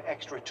by an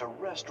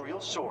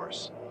extraterrestrial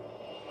source,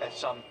 as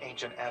some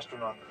ancient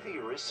astronaut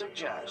theorists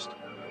suggest?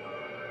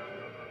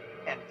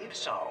 And if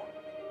so,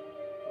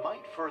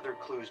 might further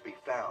clues be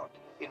found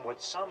in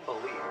what some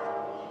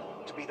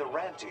believe to be the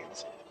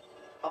rantings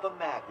of a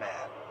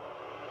madman?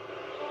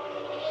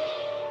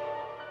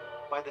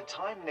 By the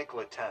time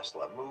Nikola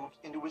Tesla moved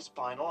into his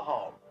final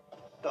home,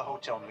 the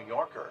Hotel New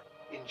Yorker,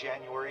 in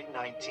January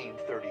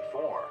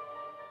 1934,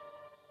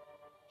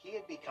 he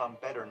had become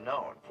better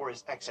known for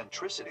his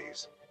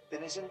eccentricities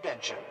than his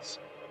inventions.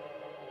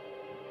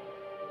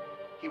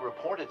 He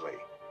reportedly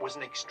was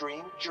an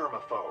extreme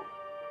germaphobe,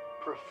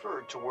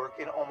 preferred to work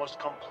in almost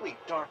complete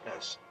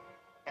darkness,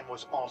 and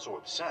was also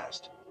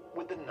obsessed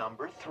with the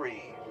number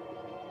 3.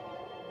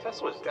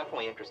 Tesla was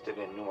definitely interested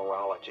in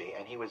numerology,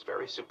 and he was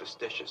very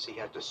superstitious. He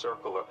had to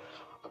circle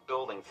a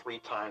building 3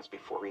 times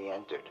before he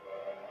entered.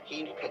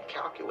 He had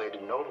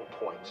calculated nodal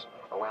points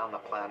around the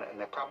planet, and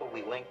they're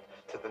probably linked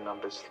to the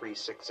numbers 3,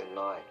 6, and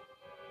 9.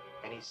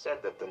 And he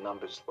said that the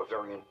numbers were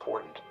very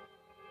important.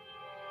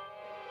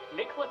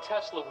 Nikola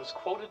Tesla was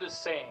quoted as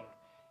saying,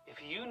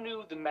 "If you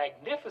knew the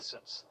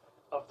magnificence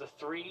of the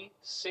 3,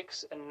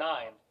 6, and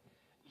 9,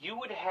 you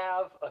would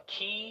have a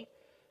key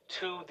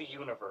to the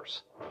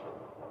universe."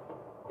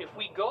 If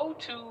we go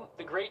to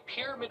the Great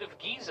Pyramid of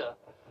Giza,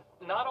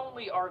 not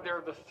only are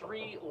there the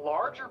 3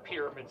 larger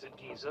pyramids at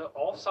Giza,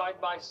 all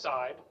side by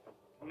side,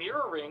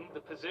 mirroring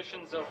the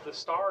positions of the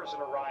stars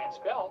in Orion's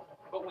belt,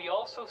 but we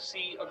also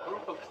see a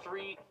group of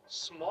 3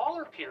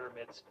 smaller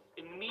pyramids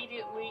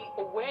immediately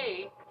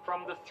away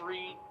from the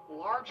 3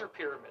 larger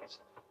pyramids,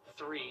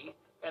 3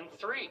 and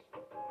 3.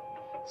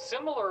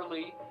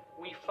 Similarly,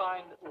 we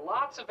find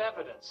lots of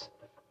evidence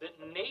that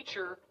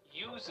nature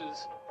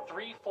uses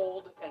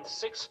 3-fold and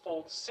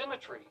 6-fold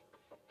symmetry,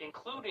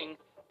 including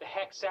the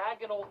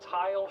hexagonal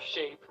tile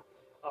shape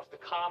of the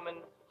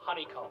common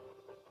honeycomb.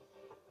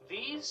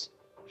 These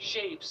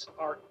shapes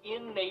are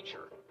in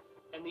nature,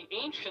 and the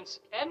ancients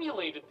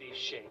emulated these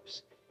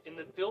shapes in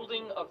the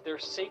building of their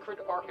sacred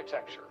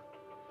architecture.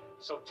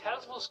 So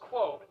Tesla's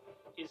quote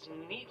is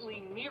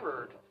neatly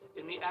mirrored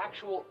in the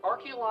actual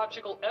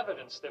archaeological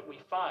evidence that we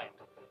find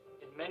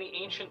in many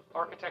ancient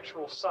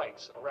architectural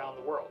sites around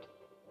the world.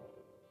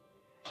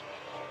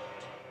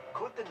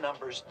 Could the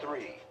numbers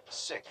 3,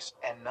 6,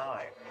 and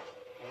 9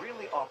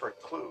 really offer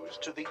clues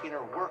to the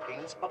inner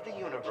workings of the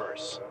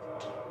universe?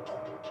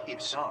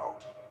 If so,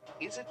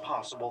 is it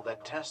possible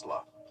that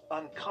Tesla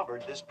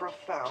uncovered this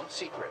profound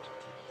secret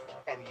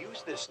and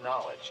used this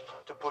knowledge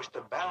to push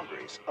the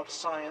boundaries of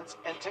science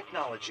and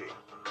technology?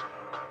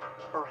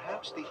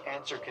 Perhaps the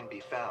answer can be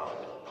found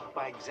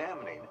by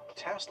examining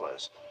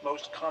Tesla's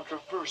most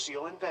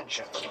controversial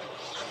invention.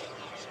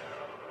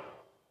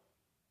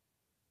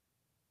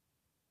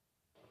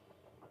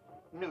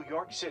 New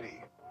York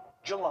City,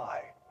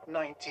 July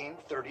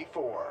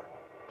 1934.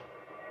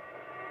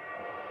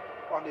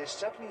 On his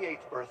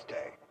 78th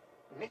birthday,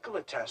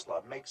 Nikola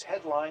Tesla makes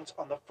headlines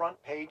on the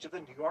front page of the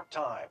New York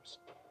Times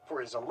for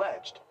his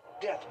alleged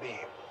death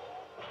beam.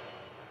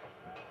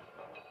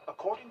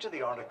 According to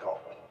the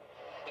article,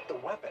 the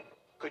weapon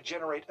could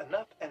generate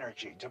enough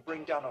energy to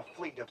bring down a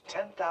fleet of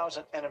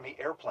 10,000 enemy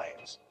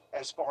airplanes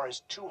as far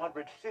as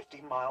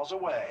 250 miles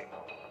away.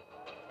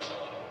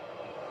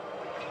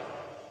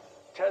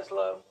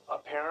 Tesla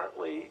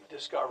apparently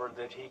discovered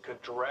that he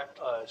could direct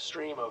a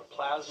stream of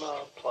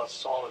plasma plus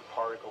solid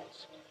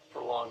particles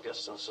for long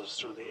distances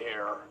through the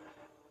air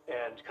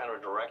and kind of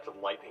a directed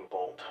lightning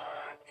bolt.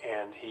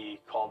 And he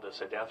called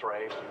this a death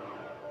ray.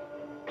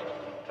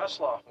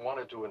 Tesla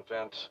wanted to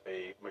invent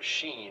a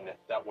machine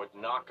that would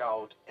knock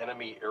out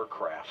enemy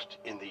aircraft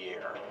in the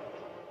air.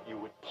 You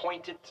would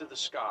point it to the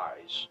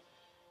skies,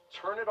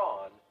 turn it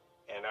on,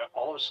 and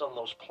all of a sudden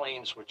those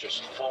planes would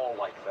just fall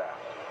like that.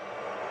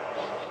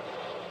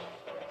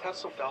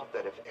 Tesla felt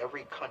that if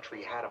every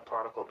country had a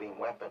particle beam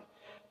weapon,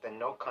 then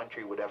no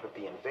country would ever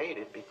be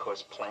invaded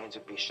because planes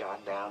would be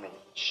shot down and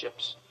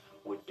ships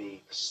would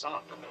be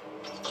sunk.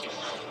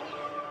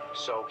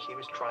 So he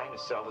was trying to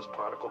sell this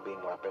particle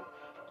beam weapon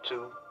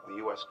to the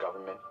U.S.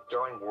 government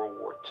during World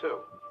War II.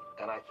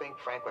 And I think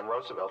Franklin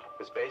Roosevelt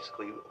was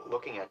basically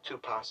looking at two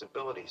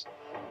possibilities.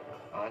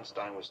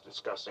 Einstein was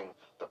discussing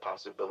the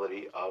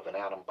possibility of an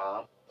atom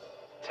bomb.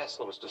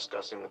 Tesla was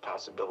discussing the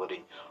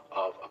possibility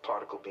of a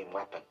particle beam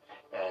weapon.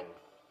 And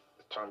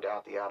it turned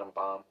out the atom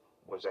bomb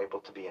was able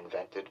to be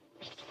invented.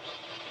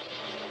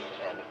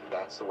 And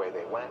that's the way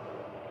they went.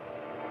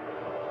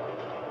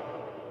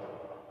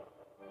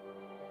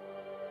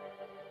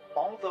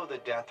 Although the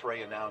death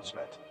ray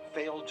announcement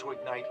failed to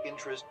ignite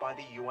interest by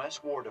the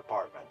U.S. War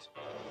Department,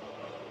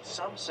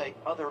 some say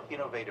other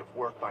innovative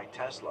work by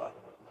Tesla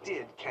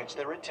did catch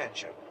their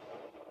attention.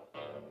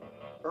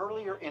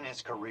 Earlier in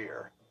his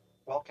career,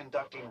 while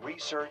conducting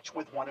research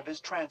with one of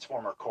his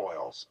transformer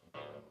coils,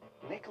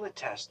 Nikola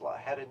Tesla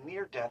had a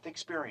near-death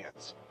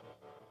experience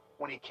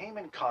when he came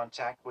in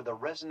contact with a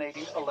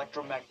resonating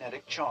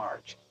electromagnetic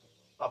charge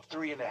of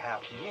 3.5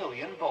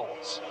 million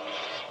volts.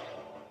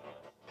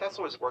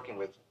 Tesla was working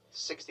with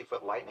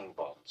 60-foot lightning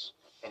bolts,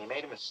 and he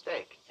made a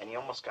mistake, and he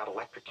almost got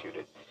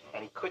electrocuted,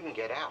 and he couldn't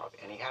get out,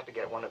 and he had to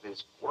get one of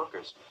his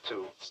workers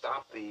to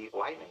stop the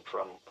lightning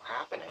from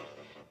happening,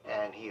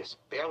 and he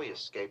barely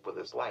escaped with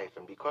his life,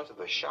 and because of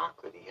the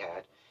shock that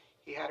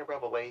he had a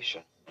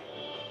revelation.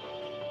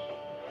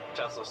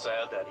 Tesla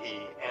said that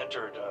he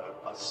entered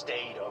a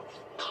state of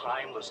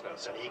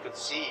timelessness, and he could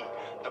see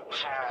the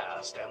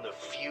past and the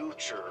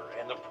future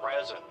and the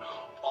present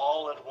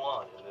all at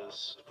one in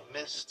this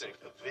mystic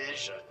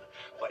vision.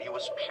 But he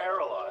was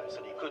paralyzed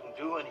and he couldn't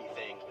do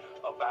anything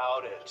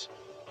about it.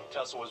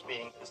 Tesla was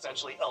being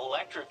essentially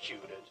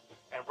electrocuted,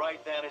 and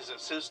right then his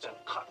assistant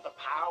cut the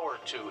power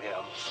to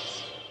him.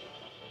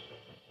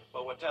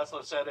 But what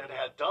Tesla said it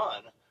had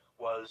done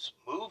was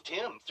moved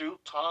him through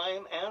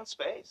time and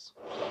space.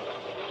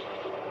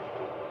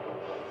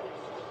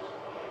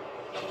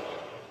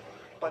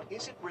 But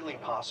is it really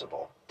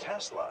possible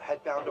Tesla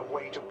had found a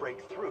way to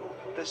break through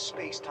the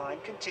space-time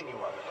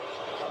continuum?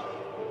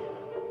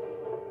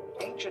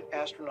 Ancient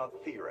astronaut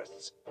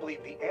theorists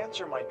believe the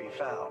answer might be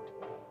found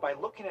by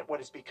looking at what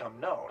has become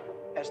known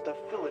as the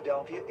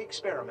Philadelphia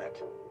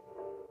experiment.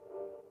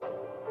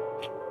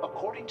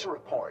 According to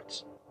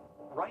reports,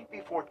 right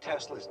before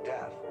Tesla's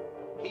death,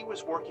 he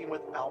was working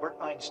with Albert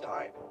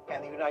Einstein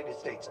and the United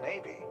States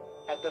Navy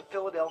at the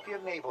Philadelphia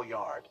Naval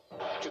Yard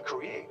to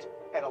create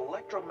an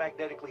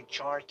electromagnetically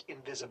charged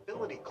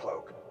invisibility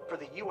cloak for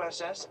the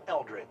USS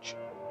Eldridge.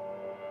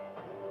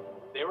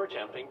 They were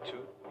attempting to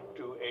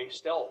do a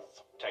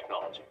stealth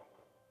technology.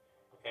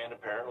 And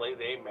apparently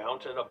they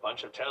mounted a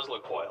bunch of Tesla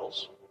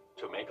coils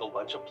to make a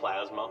bunch of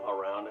plasma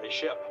around a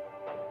ship.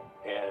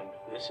 And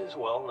this is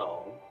well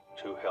known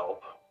to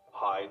help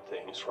hide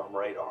things from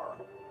radar.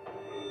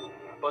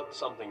 But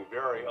something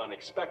very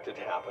unexpected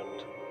happened.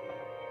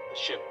 The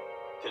ship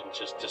didn't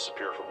just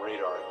disappear from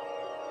radar,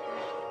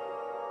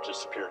 it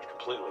disappeared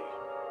completely.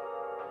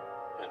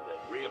 And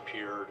then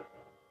reappeared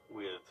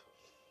with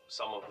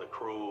some of the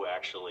crew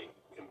actually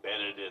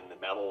embedded in the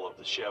metal of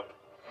the ship.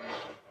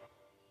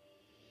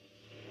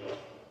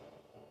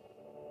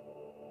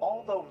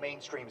 Although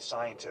mainstream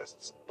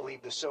scientists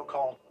believe the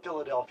so-called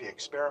Philadelphia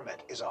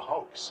experiment is a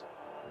hoax,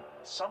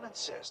 some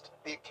insist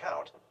the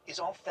account is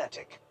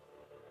authentic.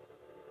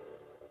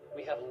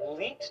 We have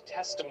leaked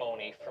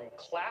testimony from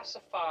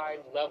classified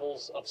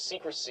levels of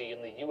secrecy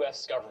in the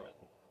U.S. government.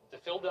 The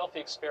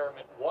Philadelphia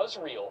experiment was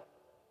real,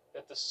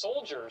 that the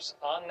soldiers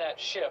on that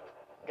ship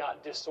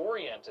got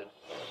disoriented,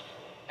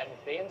 and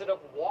they ended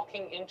up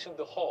walking into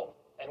the hull.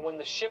 And when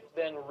the ship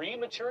then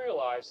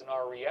rematerialized in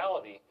our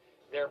reality,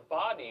 their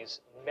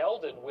bodies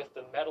melded with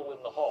the metal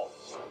in the hull.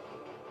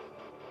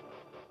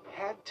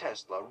 Had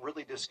Tesla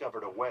really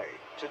discovered a way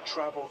to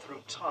travel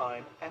through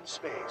time and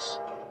space?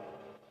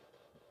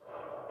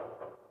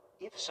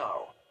 If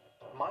so,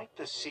 might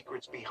the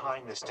secrets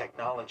behind this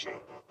technology,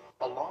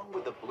 along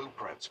with the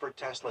blueprints for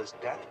Tesla's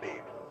death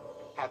beam,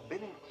 have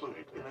been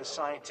included in the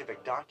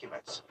scientific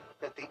documents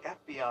that the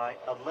FBI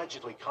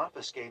allegedly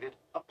confiscated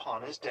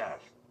upon his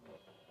death?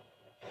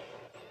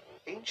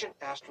 Ancient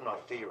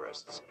astronaut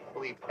theorists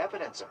believe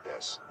evidence of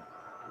this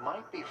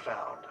might be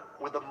found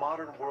with the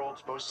modern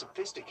world's most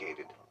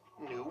sophisticated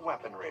new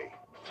weaponry.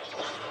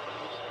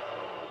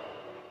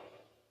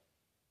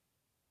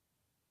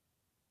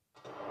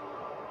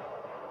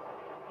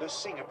 The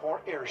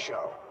Singapore Air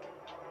Show,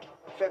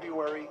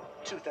 February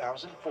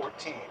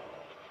 2014.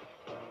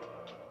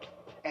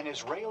 An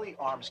Israeli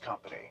arms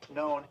company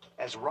known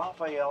as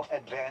Rafael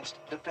Advanced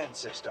Defense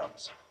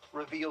Systems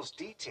reveals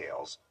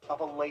details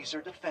of a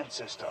laser defense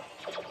system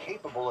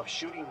capable of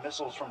shooting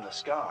missiles from the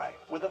sky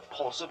with a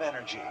pulse of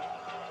energy.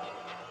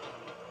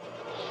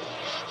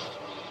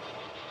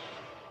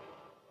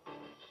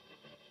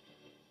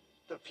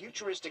 The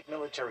futuristic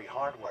military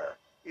hardware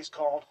is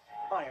called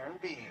Iron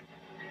Beam.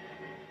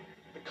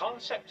 The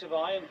concept of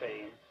iron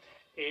beam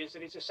is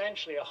that it's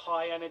essentially a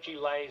high-energy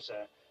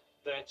laser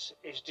that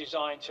is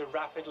designed to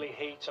rapidly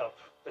heat up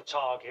the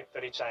target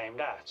that it's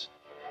aimed at.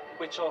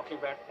 We're talking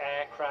about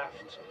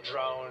aircraft,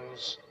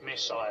 drones,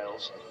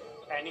 missiles,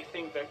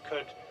 anything that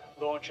could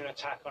launch an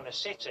attack on a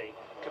city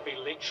could be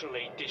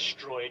literally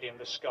destroyed in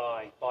the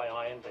sky by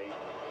iron beam.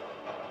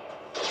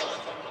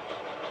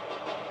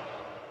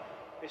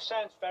 This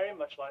sounds very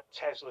much like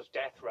Tesla's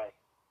death ray.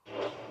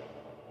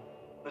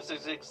 This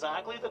is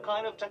exactly the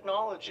kind of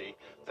technology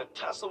that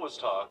Tesla was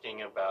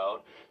talking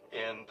about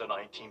in the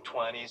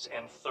 1920s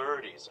and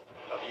 30s,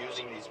 of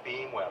using these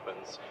beam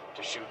weapons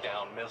to shoot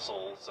down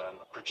missiles and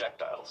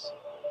projectiles.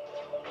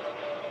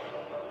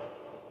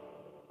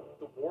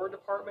 The War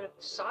Department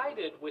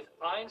sided with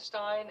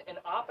Einstein and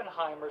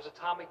Oppenheimer's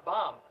atomic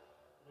bomb,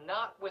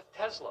 not with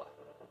Tesla.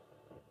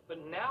 But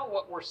now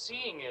what we're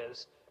seeing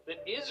is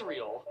that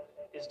Israel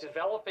is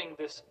developing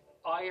this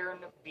iron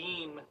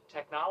beam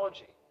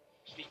technology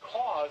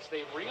because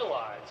they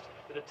realized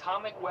that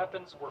atomic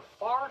weapons were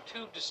far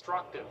too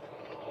destructive.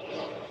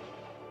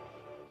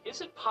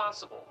 Is it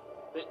possible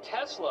that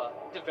Tesla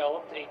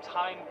developed a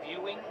time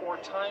viewing or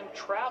time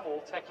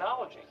travel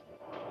technology,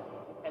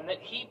 and that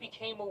he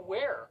became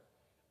aware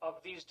of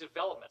these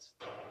developments?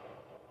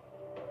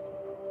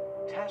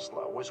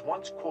 Tesla was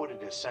once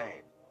quoted as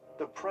saying,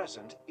 "The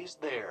present is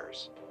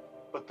theirs,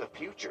 but the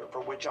future for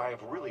which I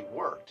have really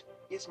worked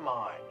is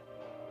mine."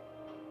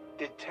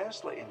 Did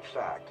Tesla, in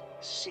fact,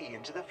 see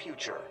into the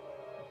future?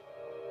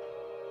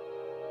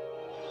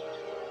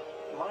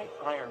 Might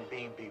Iron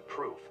Beam be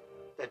proof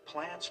that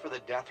plans for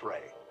the death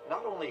ray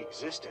not only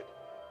existed,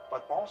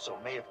 but also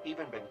may have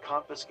even been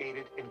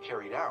confiscated and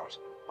carried out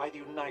by the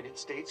United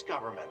States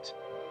government?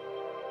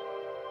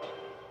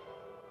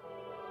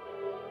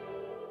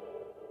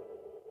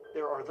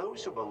 There are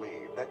those who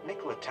believe that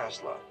Nikola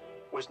Tesla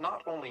was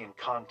not only in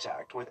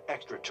contact with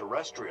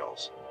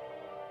extraterrestrials,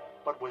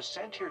 but was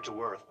sent here to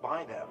Earth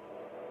by them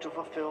to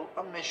fulfill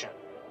a mission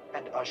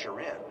and usher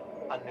in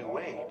a new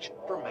age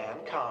for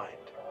mankind.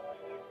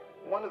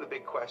 One of the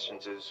big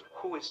questions is,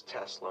 who is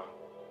Tesla?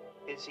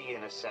 Is he,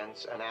 in a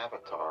sense, an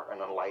avatar, an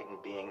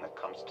enlightened being that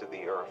comes to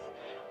the Earth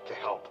to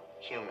help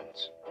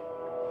humans?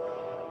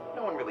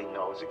 No one really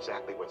knows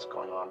exactly what's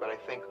going on, but I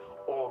think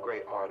all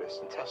great artists,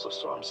 and Tesla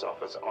saw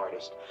himself as an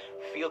artist,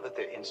 feel that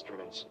they're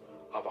instruments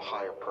of a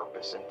higher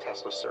purpose, and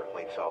Tesla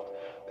certainly felt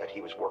that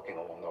he was working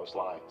along those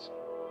lines.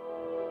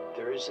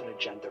 There is an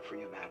agenda for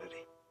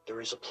humanity. There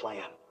is a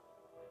plan.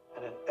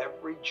 And in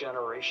every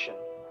generation,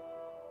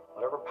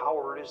 whatever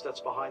power it is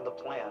that's behind the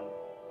plan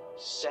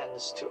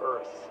sends to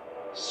Earth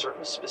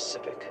certain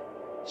specific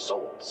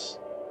souls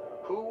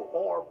who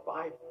are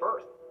by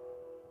birth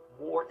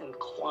more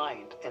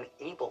inclined and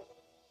able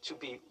to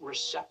be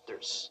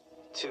receptors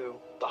to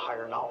the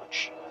higher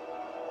knowledge.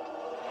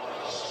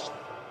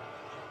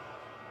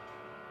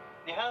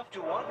 You have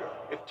to wonder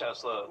if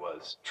Tesla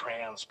was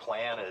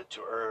transplanted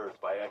to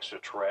Earth by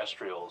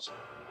extraterrestrials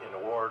in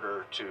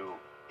order to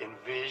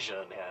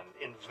envision and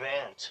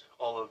invent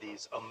all of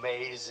these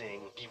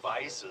amazing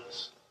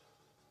devices.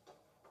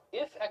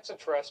 If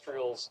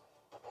extraterrestrials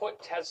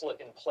put Tesla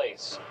in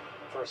place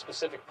for a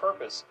specific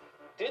purpose,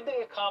 did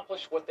they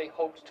accomplish what they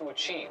hoped to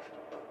achieve?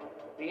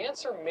 The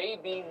answer may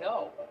be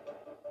no.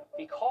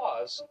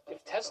 Because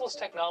if Tesla's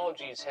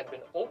technologies had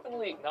been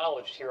openly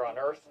acknowledged here on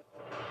Earth,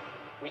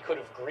 we could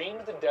have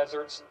greened the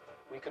deserts,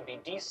 we could be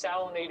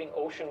desalinating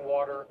ocean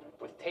water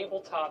with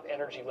tabletop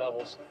energy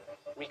levels,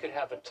 we could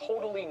have a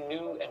totally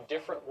new and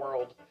different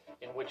world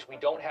in which we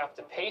don't have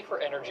to pay for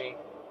energy,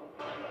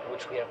 in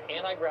which we have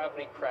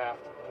anti-gravity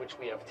craft, in which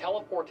we have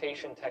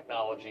teleportation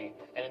technology,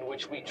 and in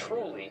which we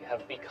truly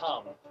have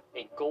become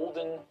a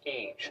golden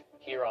age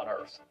here on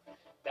Earth.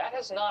 That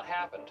has not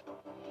happened.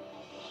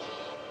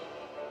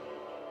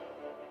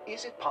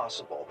 Is it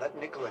possible that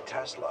Nikola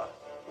Tesla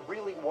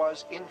really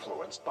was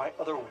influenced by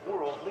other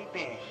worldly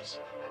beings?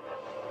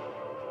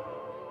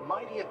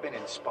 Might he have been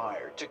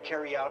inspired to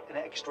carry out an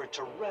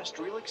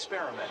extraterrestrial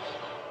experiment,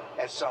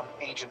 as some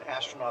ancient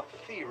astronaut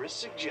theorists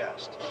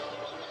suggest?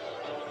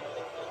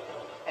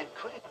 And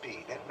could it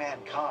be that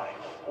mankind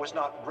was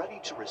not ready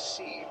to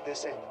receive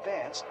this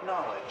advanced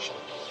knowledge?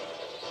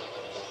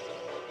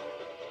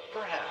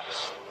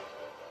 Perhaps.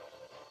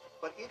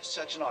 But if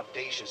such an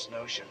audacious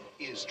notion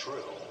is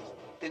true,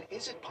 then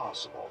is it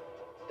possible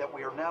that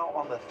we are now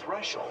on the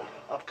threshold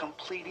of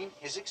completing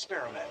his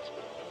experiment.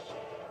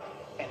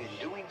 And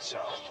in doing so,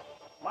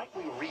 might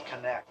we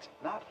reconnect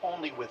not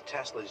only with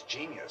Tesla's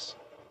genius,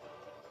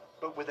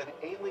 but with an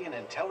alien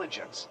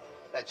intelligence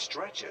that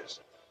stretches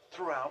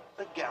throughout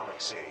the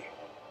galaxy.